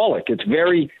Neanderthalic. It's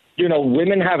very,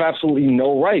 women have absolutely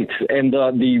no rights. And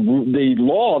the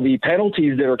law, the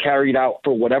penalties that are carried out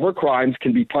for whatever crimes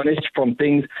can be punished from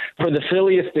things, for the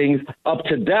silliest things, up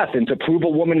to death. And to prove a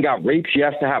woman got raped, she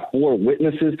has to have 4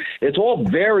 witnesses. It's all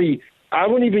very... I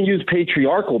wouldn't even use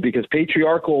patriarchal because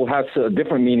patriarchal has a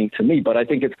different meaning to me, but I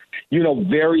think it's,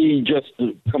 very just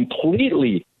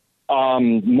completely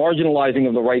marginalizing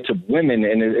of the rights of women.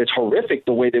 And it's horrific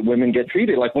the way that women get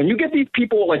treated. Like when you get these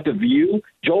people like The View,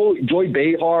 Joy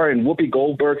Behar and Whoopi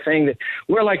Goldberg saying that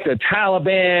we're like the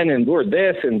Taliban and we're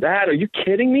this and that. Are you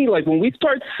kidding me? Like when we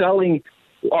start selling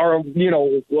our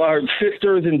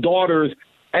sisters and daughters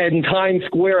in Times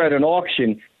Square at an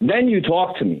auction, then you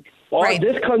talk to me. Right.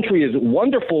 This country is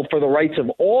wonderful for the rights of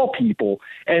all people,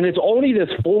 and it's only this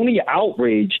phony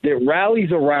outrage that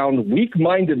rallies around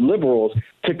weak-minded liberals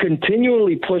to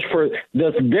continually push for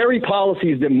the very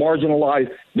policies that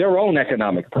marginalize their own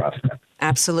economic prospects.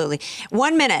 Absolutely.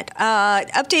 1 minute.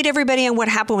 Update everybody on what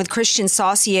happened with Christian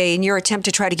Saucier and your attempt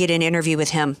to try to get an interview with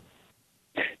him.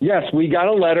 Yes, we got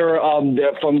a letter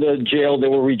from the jail. They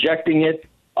were rejecting it.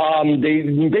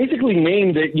 They basically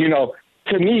named it,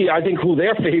 to me, I think who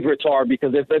their favorites are,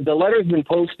 because if the letter's been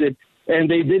posted, and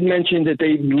they did mention that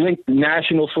they linked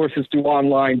national sources to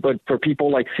online, but for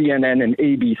people like CNN and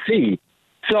ABC.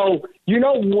 So,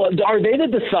 are they the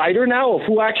decider now of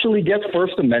who actually gets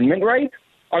First Amendment right?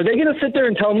 Are they going to sit there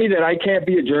and tell me that I can't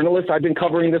be a journalist? I've been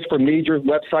covering this for major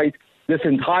websites this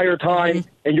entire time,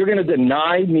 and you're going to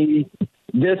deny me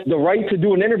the right to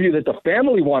do an interview that the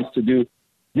family wants to do,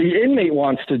 the inmate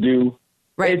wants to do.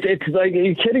 Right. It's like, are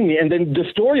you kidding me? And then the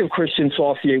story of Christian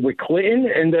Saucier with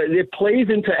Clinton, and it plays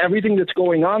into everything that's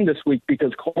going on this week,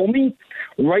 because Comey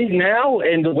right now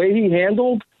and the way he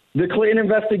handled the Clinton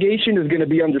investigation is going to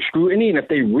be under scrutiny. And if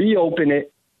they reopen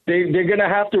it, they're going to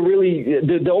have to really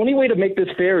the only way to make this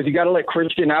fair is you got to let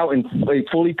Christian out and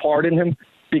fully pardon him,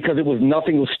 because it was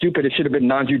nothing was stupid. It should have been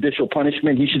non-judicial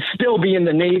punishment. He should still be in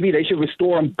the Navy. They should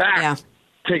restore him back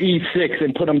to E6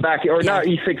 and put him back, or not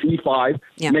E6, E5,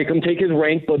 make him take his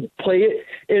rank, but play it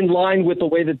in line with the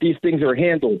way that these things are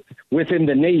handled within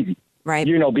the Navy. Right.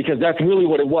 You know, because that's really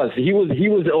what it was. It was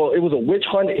a witch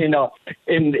hunt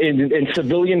in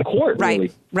civilian court,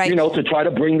 really. Right. You know, to try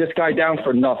to bring this guy down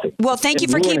for nothing. Well, thank you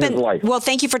for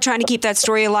thank you for trying to keep that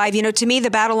story alive. You know, to me,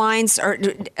 the battle lines are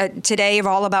today are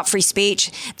all about free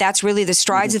speech. That's really the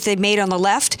strides that they've made on the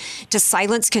left to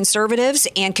silence conservatives,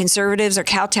 and conservatives are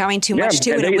kowtowing too much to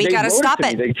it, and we got to stop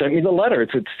it. They sent me the letter.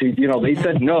 They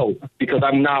said no, because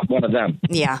I'm not one of them.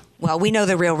 Yeah. Well, we know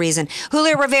the real reason.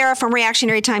 Julio Rivera from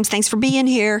Reactionary Times, thanks for being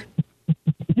here.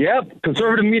 Yeah,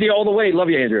 conservative media all the way. Love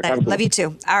you, Andrea. Love you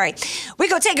too. All right. We're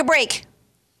going to take a break.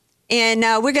 And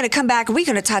we're going to come back. We're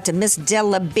going to talk to Miss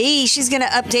Della B. She's going to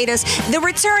update us. The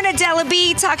return of Della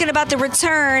B, talking about the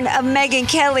return of Megyn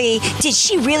Kelly. Did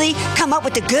she really come up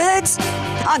with the goods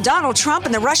on Donald Trump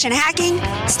and the Russian hacking?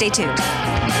 Stay tuned.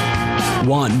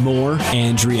 Want more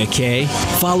Andrea Kaye?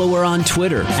 Follow her on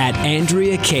Twitter at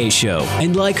Andrea Kaye Show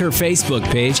and like her Facebook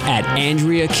page at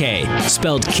Andrea Kaye,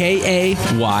 spelled Kaye.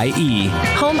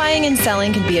 Home buying and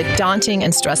selling can be a daunting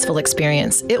and stressful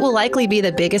experience. It will likely be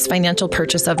the biggest financial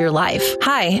purchase of your life.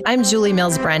 Hi, I'm Julie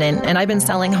Mills Brennan, and I've been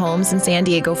selling homes in San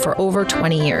Diego for over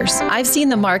 20 years. I've seen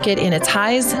the market in its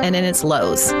highs and in its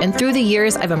lows, and through the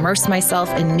years, I've immersed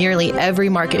myself in nearly every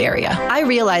market area. I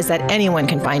realize that anyone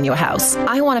can find you a house.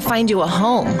 I want to find you a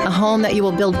home that you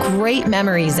will build great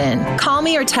memories in. Call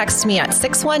me or text me at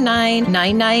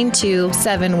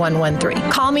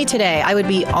 619-992-7113. Call me today. I would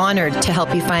be honored to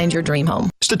help you find your dream home.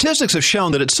 Statistics have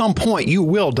shown that at some point you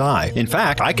will die. In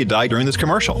fact, I could die during this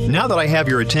commercial. Now that I have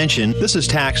your attention, this is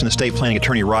tax and estate planning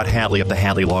attorney Rod Hadley of the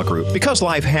Hadley Law Group. Because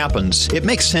life happens, it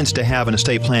makes sense to have an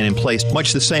estate plan in place,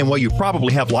 much the same way you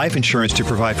probably have life insurance to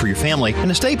provide for your family.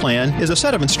 An estate plan is a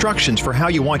set of instructions for how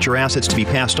you want your assets to be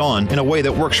passed on in a way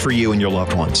that works for you and your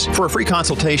loved ones. For a free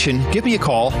consultation, give me a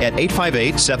call at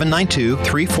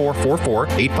 858-792-3444,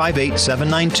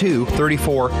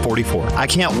 858-792-3444. I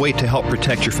can't wait to help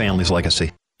protect your family's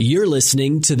legacy. You're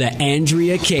listening to The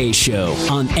Andrea Kaye Show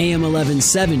on AM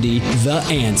 1170, The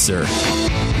Answer.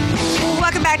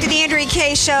 Welcome back to The Andrea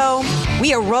Kaye Show.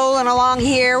 We are rolling along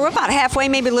here. We're about halfway,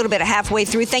 maybe a little bit of halfway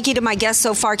through. Thank you to my guests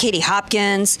so far, Katie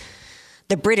Hopkins,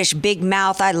 the British Big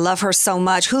Mouth. I love her so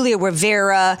much. Julio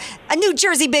Rivera, a New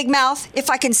Jersey Big Mouth, if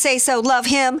I can say so. Love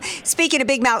him. Speaking of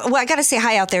Big Mouth, well, I got to say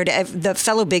hi out there to the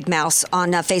fellow Big Mouths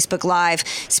on Facebook Live.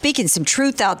 Speaking some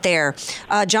truth out there.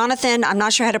 Jonathan, I'm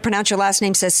not sure how to pronounce your last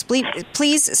name, says,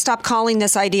 please stop calling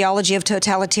this ideology of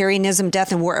totalitarianism,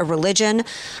 death, and war a religion.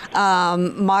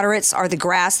 Moderates are the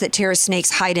grass that terrorist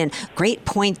snakes hide in. Great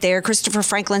point there. Christopher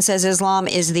Franklin says Islam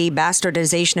is the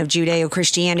bastardization of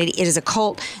Judeo-Christianity. It is a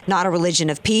cult, not a religion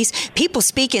of peace. People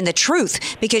speaking the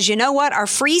truth, because you know what? Our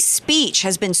free speech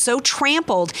has been so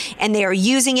trampled, and they are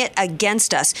using it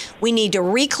against us. We need to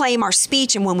reclaim our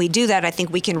speech, and when we do that, I think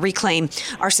we can reclaim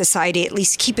our society, at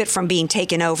least keep it from being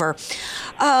taken over.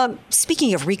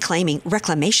 Speaking of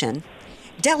reclamation,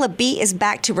 Della B is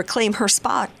back to reclaim her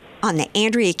spot on the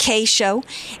Andrea Kaye Show,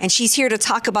 and she's here to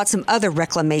talk about some other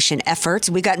reclamation efforts.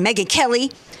 We got Megyn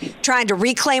Kelly trying to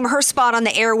reclaim her spot on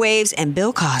the airwaves, and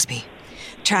Bill Cosby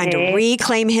trying to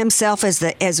reclaim himself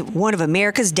as one of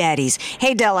America's daddies.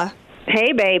 Hey, Della.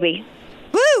 Hey, baby.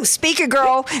 Woo, speaker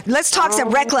girl. Let's talk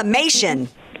some reclamation.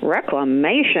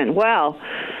 Reclamation. Well,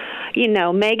 you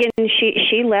know, Megyn,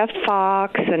 she left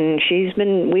Fox, and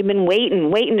we've been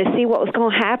waiting to see what was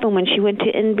going to happen when she went to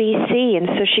NBC, and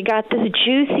so she got this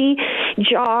juicy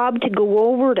job to go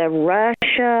over to Russia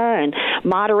and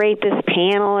moderate this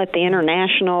panel at the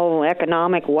International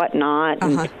Economic Whatnot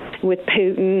with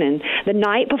Putin. And the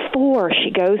night before, she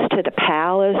goes to the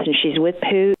palace, and she's with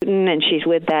Putin, and she's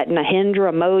with that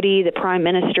Narendra Modi, the Prime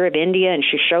Minister of India, and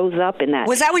she shows up in that.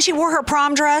 Was that when she wore her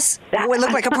prom dress? It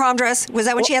looked like a prom dress? Was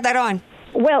that when she had that on?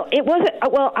 Well, it wasn't.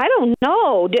 Well, I don't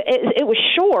know. It was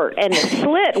short, and the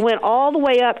slit went all the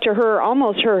way up to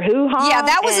almost her hoo-ha. Yeah,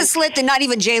 that was a slit that not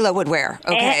even J-Lo would wear.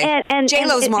 Okay, and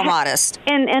J-Lo's more modest.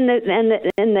 And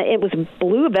it was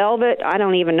blue velvet. I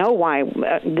don't even know why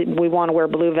we want to wear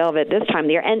blue velvet this time of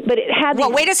the year. But it had.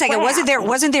 Well, wait a second.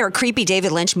 Wasn't there a creepy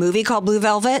David Lynch movie called Blue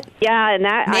Velvet? Yeah, and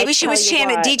that maybe she was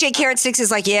channeling. DJ Carrot Sticks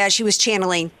is like, yeah, she was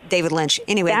channeling David Lynch.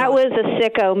 Anyway, that was a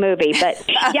sicko movie, but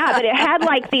yeah, but it had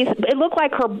like these. It looked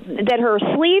like her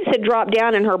sleeves had dropped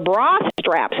down and her bra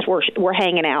straps were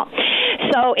hanging out.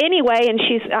 So anyway, and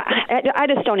I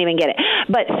just don't even get it.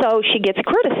 But so she gets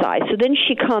criticized. So then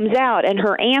she comes out, and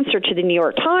her answer to the New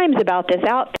York Times about this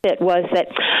outfit was that,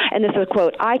 and this is a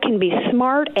quote, "I can be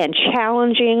smart and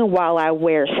challenging while I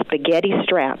wear spaghetti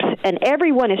straps, and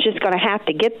everyone is just going to have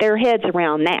to get their heads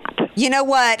around that." You know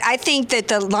what? I think that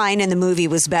the line in the movie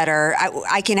was better.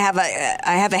 I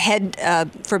have a head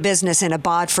for business and a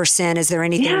bod for sin. Is there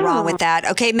anything wrong with that?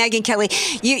 Okay, Megyn Kelly,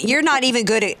 you're not even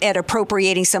good at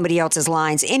appropriating somebody else's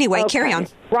lines. Anyway, carry on.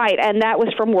 Right, and that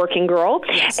was from Working Girl.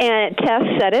 Yes. And Tess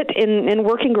said it in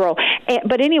Working Girl.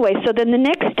 But anyway, so then the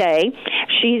next day,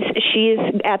 she's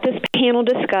at this panel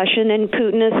discussion, and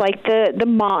Putin is like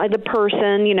the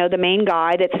person, the main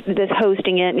guy that's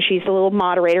hosting it, and she's the little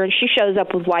moderator, and she shows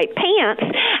up with white pants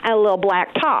and a little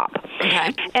black top.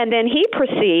 Okay. And then he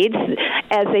proceeds,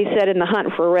 as they said in The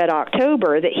Hunt for Red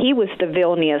October, that he was the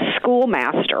Vilnius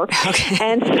schoolmaster. Okay.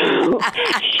 And so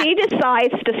she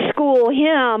decides to school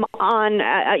him on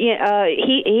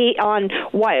on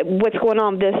what's going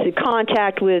on, this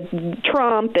contact with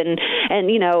Trump and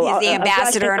he's the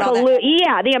ambassador and all that.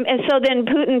 Yeah, and so then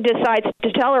Putin decides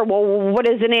to tell her, well, what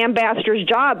is an ambassador's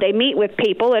job? They meet with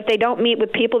people. If they don't meet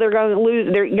with people, they're going to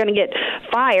lose. They're going to get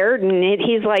fired. And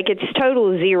he's like, it's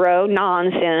total zero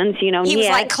nonsense. He was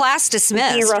like class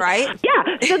dismissed, zero. Right? Yeah.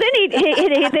 So then he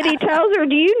tells her,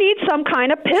 do you need some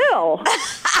kind of pill?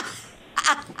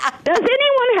 Does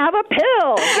anyone have a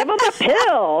pill? Give them a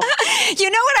pill. You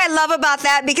know what I love about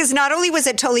that? Because not only was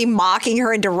it totally mocking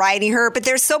her and deriding her, but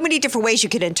there's so many different ways you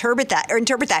could interpret that.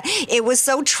 It was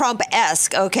so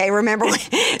Trump-esque, okay? Remember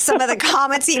some of the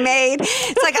comments he made?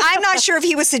 It's like, I'm not sure if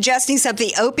he was suggesting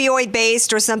something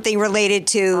opioid-based or something related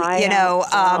to,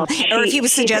 or if he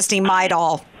was suggesting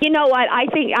Midol. You know what? I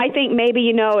think maybe,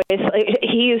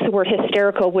 he used the word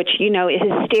hysterical, which,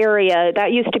 hysteria,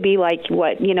 that used to be like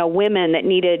women that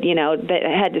needed, that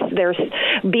had,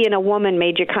 being a woman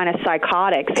made you kind of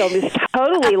psychotic. So it was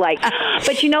totally like,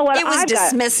 but you know what? It was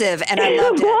dismissive, and I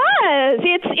loved it. It was.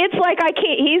 It's like, I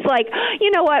can't, he's like,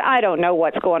 you know what? I don't know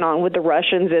what's going on with the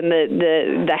Russians and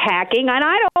the hacking, and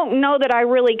I don't know that I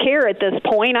really care at this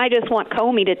point. I just want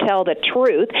Comey to tell the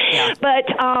truth. Yeah. But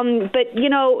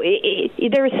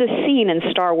there's this scene in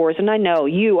Star Wars, and I know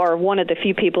you are one of the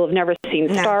few people who've never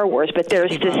seen Star Wars, but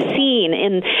there's this scene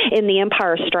in The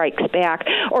Empire Strikes Back,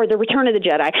 or The Return of the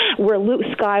Jedi, where Luke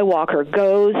Skywalker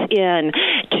goes in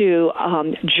to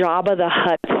Jabba the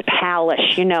Hutt's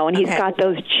palace, and he's got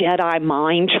those Jedi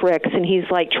mind tricks, and he's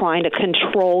like trying to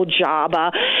control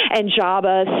Jabba, and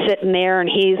Jabba's sitting there, and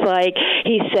he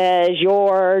says,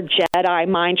 your Jedi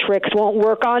mind tricks won't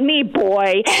work on me,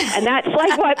 boy. And that's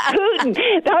like what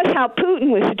that was how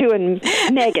Putin was doing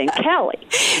Megyn Kelly.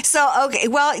 So, okay,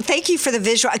 well, thank you for the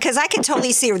visual, because I can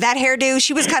totally see her. That hairdo,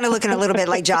 she was kind of looking a little bit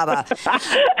like Jabba.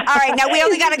 All right, now we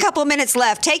only got a couple of minutes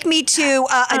left. Take me to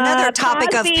another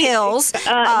topic Cosby, of pills.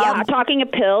 Talking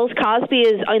of pills, Cosby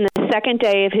is on the second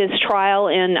day of his trial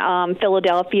in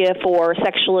Philadelphia for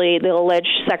the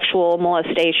alleged sexual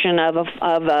molestation of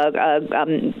a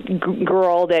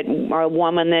girl or a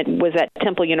woman that was at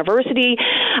Temple University.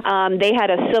 They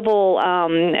had a civil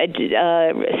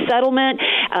settlement.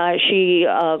 He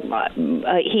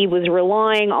was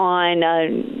relying on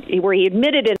where he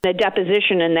admitted in the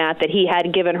deposition that he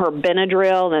had given her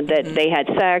Benadryl and that they had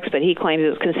sex, but he claims it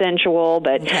was consensual.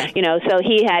 But so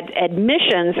he had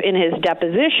admissions in his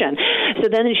deposition. So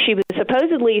then she was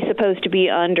supposed to be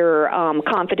under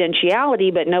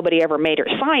confidentiality, but nobody ever made her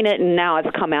sign it, and now it's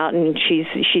come out, and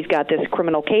she's got this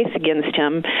criminal case against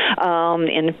him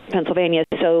in Pennsylvania.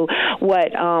 So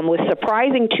what was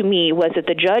surprising to me was that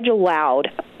the judge allowed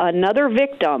another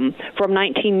victim from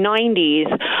 1990s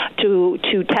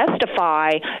to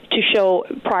testify to show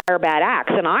prior bad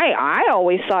acts, and I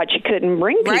always thought she couldn't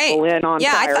bring people in on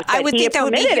priors. I would think that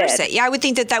would be hearsay. Yeah, I would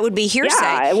think that would be hearsay.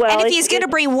 Yeah, well, and if he's going to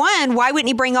bring one, why wouldn't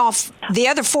he bring off the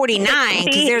other 49?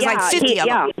 Because there's like 50 of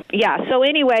them. Yeah. So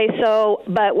anyway,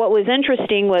 but what was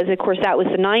interesting was, of course, that was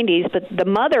the 90s. But the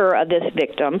mother of this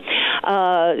victim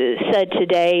said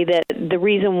today that the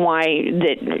reason why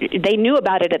that they knew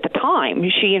about it at the time,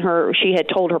 she had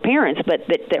told her parents, but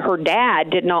that her dad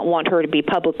did not want her to be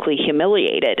publicly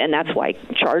humiliated, and that's why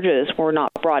charges were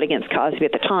not brought against Cosby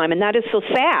at the time. And that is so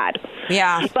sad.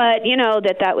 Yeah. But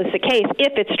that was the case,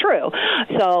 if it's true.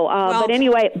 So, but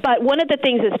anyway, but one of the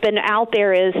things that's been out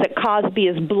there is that Cosby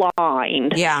is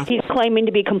blind. Yeah. He's claiming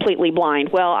to be completely blind.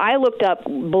 Well, I looked up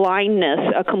blindness,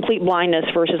 complete blindness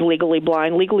versus legally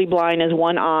blind. Legally blind is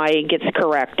one eye gets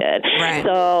corrected. Right.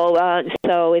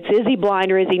 So is he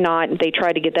blind or is he not? They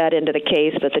tried to get that into the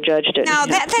case, but the judge didn't. No,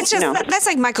 that's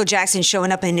like Michael Jackson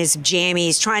showing up in his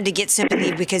jammies, trying to get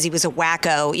sympathy because he was a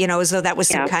wacko, as though that was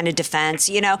some kind of defense,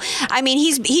 I mean,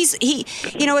 he's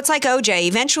it's like OJ.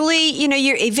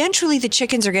 Eventually the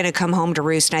chickens are going to come home to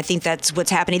roost, and I think that's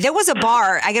what's happening. There was a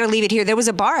bar, I got to leave it here. There was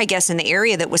a bar, I guess, in the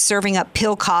area that was serving up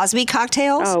Pill Cosby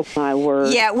cocktails. Oh, my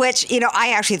word. Yeah, which,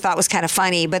 I actually thought was kind of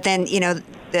funny, but then,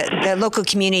 the local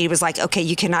community was like, okay,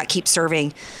 you cannot keep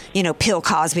serving, Pill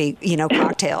Cosby,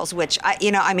 cocktails, which I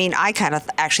kind of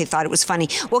actually thought it was funny.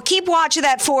 Well, keep watch of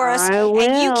that for us. I will.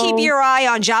 And you keep your eye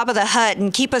on Jabba the Hutt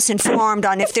and keep us informed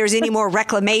on if there's any more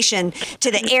reclamation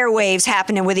to the airwaves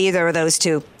happening with either of those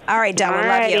two. All right, Della,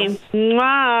 love you.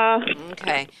 Mwah.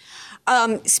 Okay.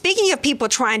 Speaking of people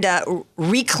trying to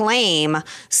reclaim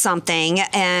something,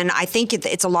 and I think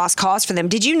it's a lost cause for them.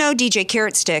 Did you know, DJ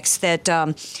Carrot Sticks, that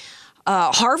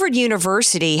Harvard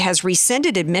University has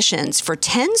rescinded admissions for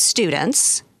 10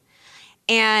 students,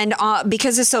 and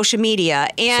because of social media.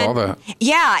 And saw that.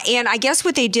 Yeah, and I guess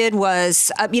what they did was,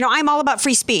 I'm all about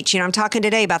free speech. I'm talking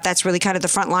today about that's really kind of the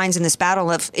front lines in this battle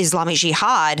of Islamic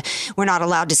Jihad. We're not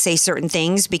allowed to say certain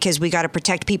things because we got to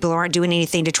protect people who aren't doing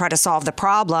anything to try to solve the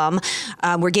problem.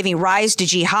 We're giving rise to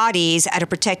jihadis out of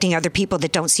protecting other people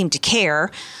that don't seem to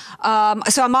care.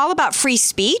 So I'm all about free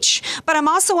speech, but I'm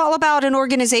also all about an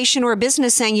organization or a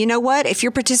business saying, you know what, if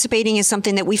you're participating in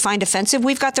something that we find offensive,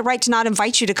 we've got the right to not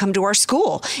invite you to come to our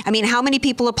school. I mean, how many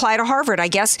people apply to Harvard? I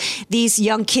guess these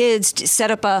young kids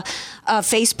set up a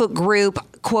Facebook group,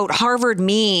 quote, Harvard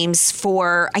memes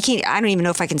for, I don't even know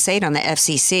if I can say it on the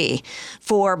FCC,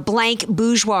 for blank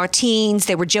bourgeois teens.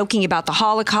 They were joking about the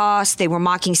Holocaust. They were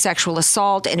mocking sexual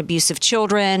assault and abuse of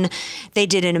children. They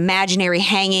did an imaginary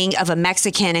hanging of a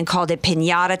Mexican and called it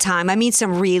piñata time. I mean,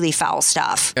 some really foul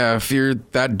stuff. Yeah, if you're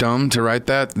that dumb to write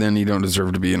that, then you don't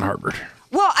deserve to be in Harvard.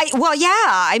 Well, yeah.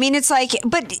 I mean, it's like,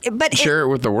 but share it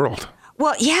with the world.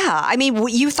 Well, yeah. I mean,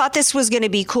 you thought this was going to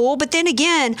be cool, but then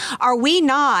again, are we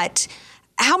not?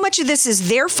 How much of this is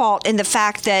their fault in the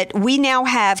fact that we now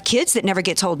have kids that never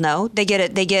get told no? They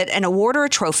get an award or a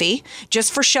trophy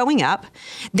just for showing up.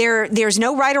 There's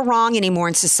no right or wrong anymore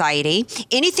in society.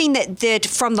 Anything that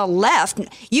from the left,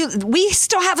 we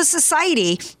still have a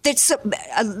society that's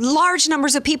large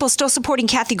numbers of people still supporting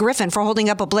Kathy Griffin for holding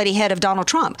up a bloody head of Donald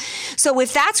Trump. So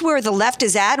if that's where the left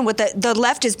is at, and what the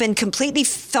left has been completely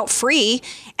felt free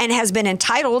and has been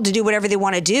entitled to do whatever they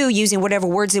want to do, using whatever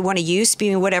words they want to use,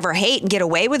 spewing whatever hate, and get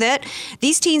away with it.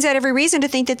 These teens had every reason to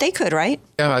think that they could, right?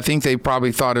 Yeah, I think they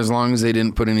probably thought as long as they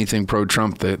didn't put anything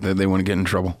pro-Trump that they wouldn't get in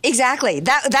trouble. Exactly.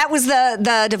 That was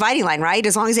the dividing line, right?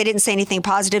 As long as they didn't say anything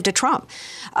positive to Trump.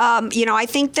 I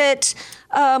think that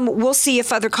we'll see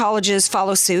if other colleges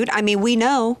follow suit. I mean, we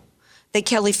know that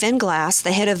Kelly Finglass,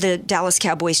 the head of the Dallas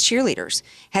Cowboys cheerleaders,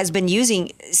 has been using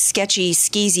sketchy,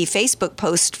 skeezy Facebook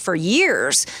posts for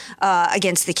years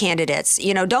against the candidates.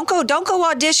 Don't go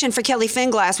audition for Kelly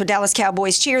Finglass with Dallas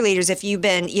Cowboys cheerleaders if you've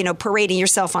been, parading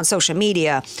yourself on social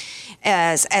media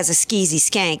as a skeezy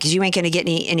skank, because you ain't going to get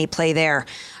any play there.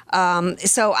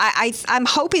 So I'm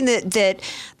hoping that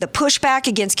the pushback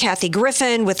against Kathy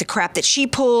Griffin with the crap that she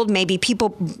pulled, maybe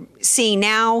people seeing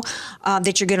now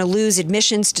that you're going to lose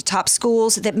admissions to top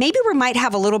schools, that maybe we might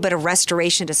have a little bit of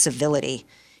restoration to civility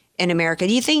in America.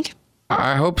 Do you think?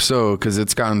 I hope so, because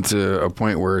it's gotten to a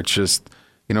point where it's just,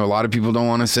 a lot of people don't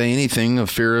want to say anything of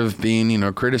fear of being,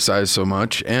 criticized so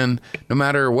much. And no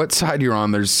matter what side you're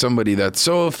on, there's somebody that's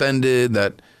so offended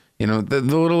that, the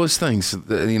littlest things, a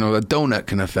donut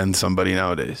can offend somebody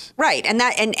nowadays. Right. And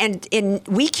that and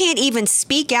we can't even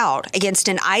speak out against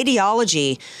an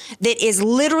ideology that is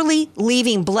literally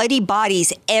leaving bloody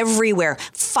bodies everywhere.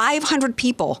 500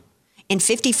 people in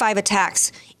 55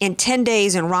 attacks in 10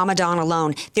 days in Ramadan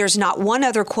alone. There's not one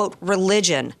other, quote,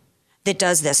 religion that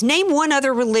does this. Name one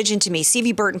other religion to me.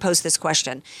 C.V. Burton posed this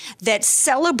question, that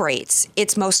celebrates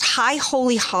its most high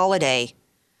holy holiday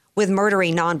with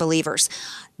murdering non-believers.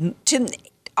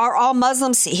 are all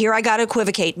Muslims? Here I got to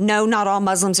equivocate. No, not all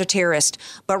Muslims are terrorists.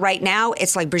 But right now,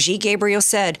 it's like Brigitte Gabriel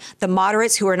said, the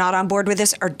moderates who are not on board with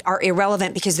this are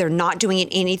irrelevant because they're not doing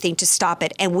anything to stop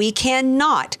it. And we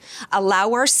cannot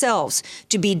allow ourselves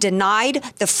to be denied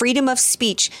the freedom of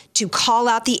speech to call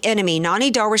out the enemy.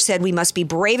 Nani Darwish said we must be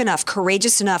brave enough,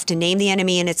 courageous enough to name the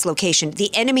enemy and its location. The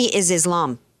enemy is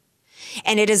Islam.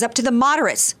 And it is up to the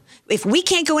moderates. If we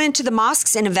can't go into the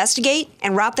mosques and investigate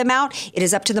and rout them out, it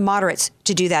is up to the moderates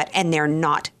to do that, and they're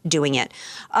not doing it.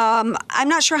 I'm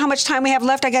not sure how much time we have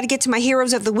left. I got to get to my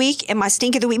heroes of the week and my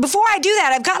stink of the week. Before I do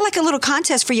that, I've got like a little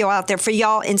contest for you out there, for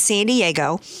y'all in San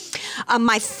Diego.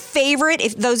 My favorite,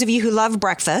 if those of you who love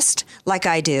breakfast, like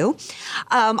I do,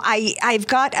 I've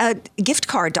got a gift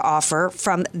card to offer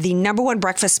from the number one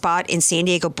breakfast spot in San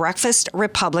Diego, Breakfast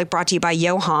Republic, brought to you by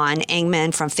Johan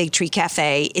Engman from Fig Tree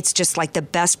Cafe. It's just like the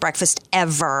best breakfast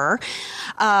ever.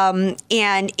 So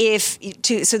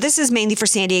this is mainly for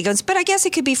San Diegans, but I guess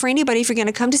it could be for anybody if you're going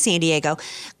to come to San Diego.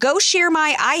 Go share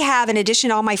I have, in addition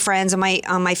to all my friends on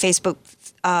my Facebook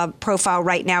profile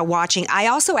right now watching, I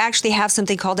also actually have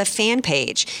something called a fan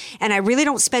page, and I really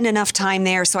don't spend enough time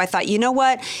there. So I thought, you know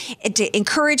what, to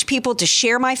encourage people to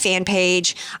share my fan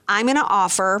page, I'm going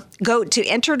to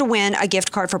enter to win a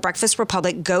gift card for Breakfast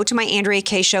Republic. Go to my Andrea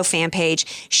Kaye Show fan page,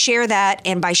 share that,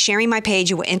 and by sharing my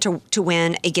page, you will enter to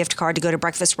win a gift card to go to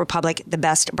Breakfast Republic, the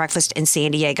best breakfast in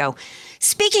San Diego.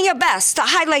 Speaking of best, the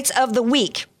highlights of the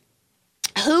week.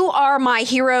 Who are my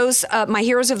heroes of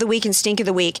the week and stink of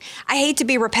the week? I hate to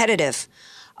be repetitive.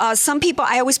 Some people,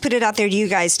 I always put it out there to you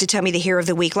guys to tell me the hero of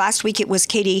the week. Last week it was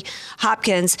Katie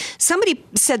Hopkins. Somebody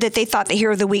said that they thought the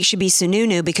hero of the week should be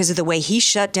Sununu because of the way he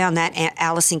shut down that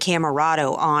Allison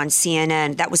Camerado on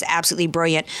CNN. That was absolutely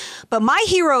brilliant. But my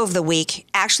hero of the week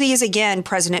actually is, again,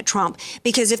 President Trump,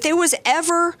 because if there was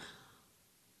ever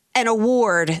an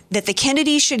award that the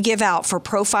Kennedys should give out for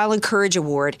Profile and Courage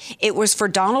Award, it was for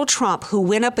Donald Trump, who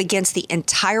went up against the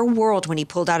entire world when he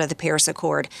pulled out of the Paris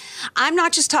Accord. I'm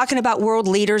not just talking about world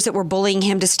leaders that were bullying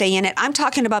him to stay in it. I'm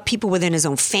talking about people within his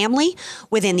own family,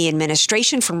 within the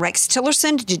administration, from Rex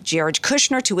Tillerson to Jared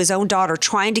Kushner to his own daughter,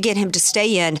 trying to get him to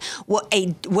stay in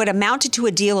what amounted to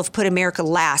a deal of Put America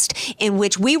Last, in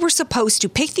which we were supposed to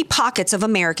pick the pockets of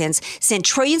Americans, send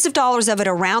trillions of dollars of it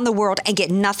around the world, and get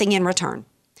nothing in return.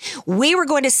 We were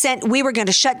going to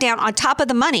shut down, on top of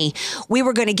the money, we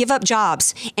were going to give up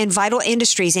jobs in vital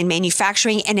industries, in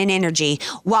manufacturing and in energy,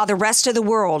 while the rest of the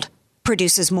world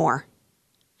produces more.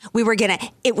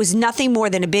 It was nothing more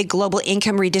than a big global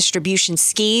income redistribution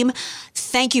scheme.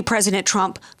 Thank you, President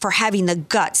Trump, for having the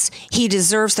guts. He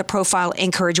deserves the Profile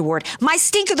and Courage Award. My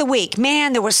stink of the week,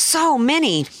 man, there were so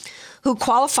many who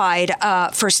qualified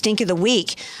for stink of the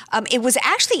week. It was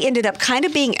actually ended up kind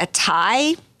of being a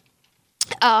tie.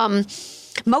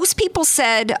 Most people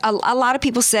said, a lot of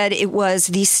people said it was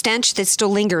the stench that still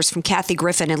lingers from Kathy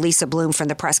Griffin and Lisa Bloom from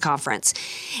the press conference.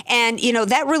 And,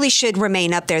 that really should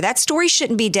remain up there. That story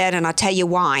shouldn't be dead, and I'll tell you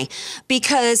why.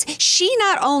 Because she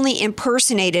not only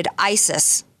impersonated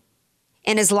ISIS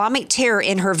and Islamic terror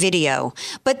in her video,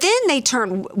 but then they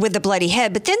turned with the bloody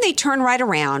head, but then they turned right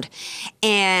around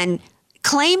and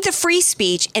claimed the free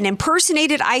speech and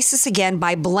impersonated ISIS again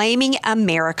by blaming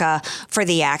America for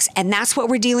the acts. And that's what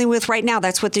we're dealing with right now.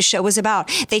 That's what this show is about.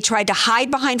 They tried to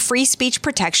hide behind free speech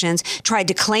protections, tried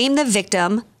to claim the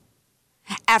victim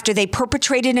after they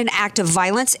perpetrated an act of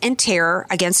violence and terror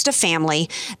against a family.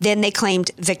 Then they claimed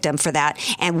victim for that.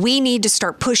 And we need to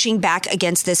start pushing back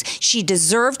against this. She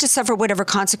deserved to suffer whatever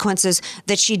consequences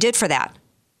that she did for that.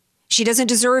 She doesn't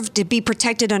deserve to be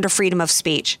protected under freedom of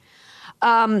speech.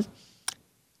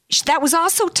 That was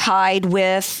also tied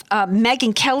with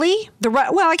Megyn Kelly.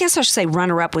 I guess I should say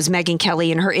runner-up was Megyn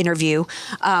Kelly in her interview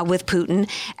with Putin,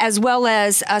 as well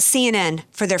as CNN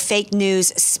for their fake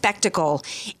news spectacle,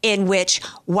 in which,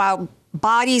 while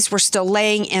bodies were still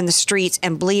laying in the streets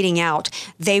and bleeding out,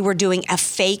 they were doing a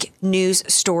fake news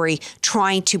story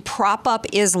trying to prop up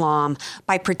Islam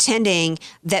by pretending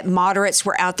that moderates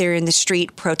were out there in the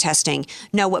street protesting.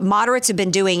 No, what moderates have been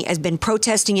doing has been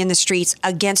protesting in the streets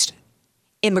against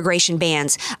immigration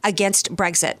bans, against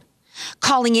Brexit,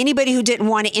 calling anybody who didn't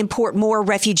want to import more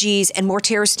refugees and more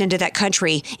terrorists into that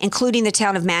country, including the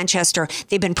town of Manchester.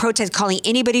 They've been calling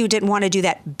anybody who didn't want to do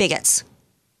that bigots.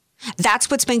 That's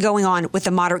what's been going on with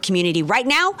the moderate community. Right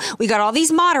now, we got all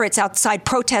these moderates outside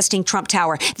protesting Trump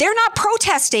Tower. They're not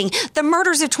protesting the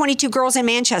murders of 22 girls in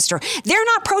Manchester. They're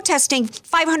not protesting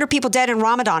 500 people dead in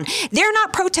Ramadan. They're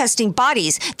not protesting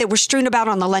bodies that were strewn about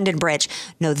on the London Bridge.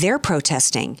 No, they're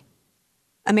protesting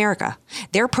America.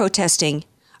 They're protesting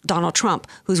Donald Trump,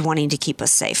 who's wanting to keep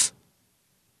us safe.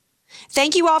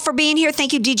 Thank you all for being here.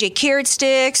 Thank you, DJ Carrot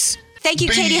Sticks, Thank you,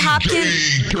 Katie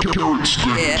Hopkins.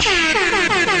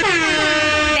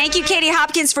 Thank you, Katie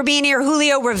Hopkins, for being here.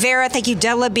 Julio Rivera, thank you,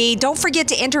 Della B. Don't forget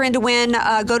to enter in to win.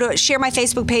 Go to share my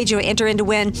Facebook page. You'll enter in to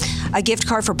win a gift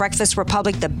card for Breakfast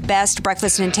Republic, the best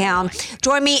breakfast in town.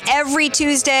 Join me every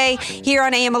Tuesday here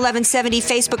on AM 1170,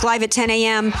 Facebook Live at 10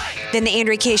 a.m., then the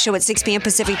Andrea Kaye Show at 6 p.m.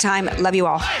 Pacific Time. Love you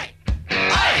all.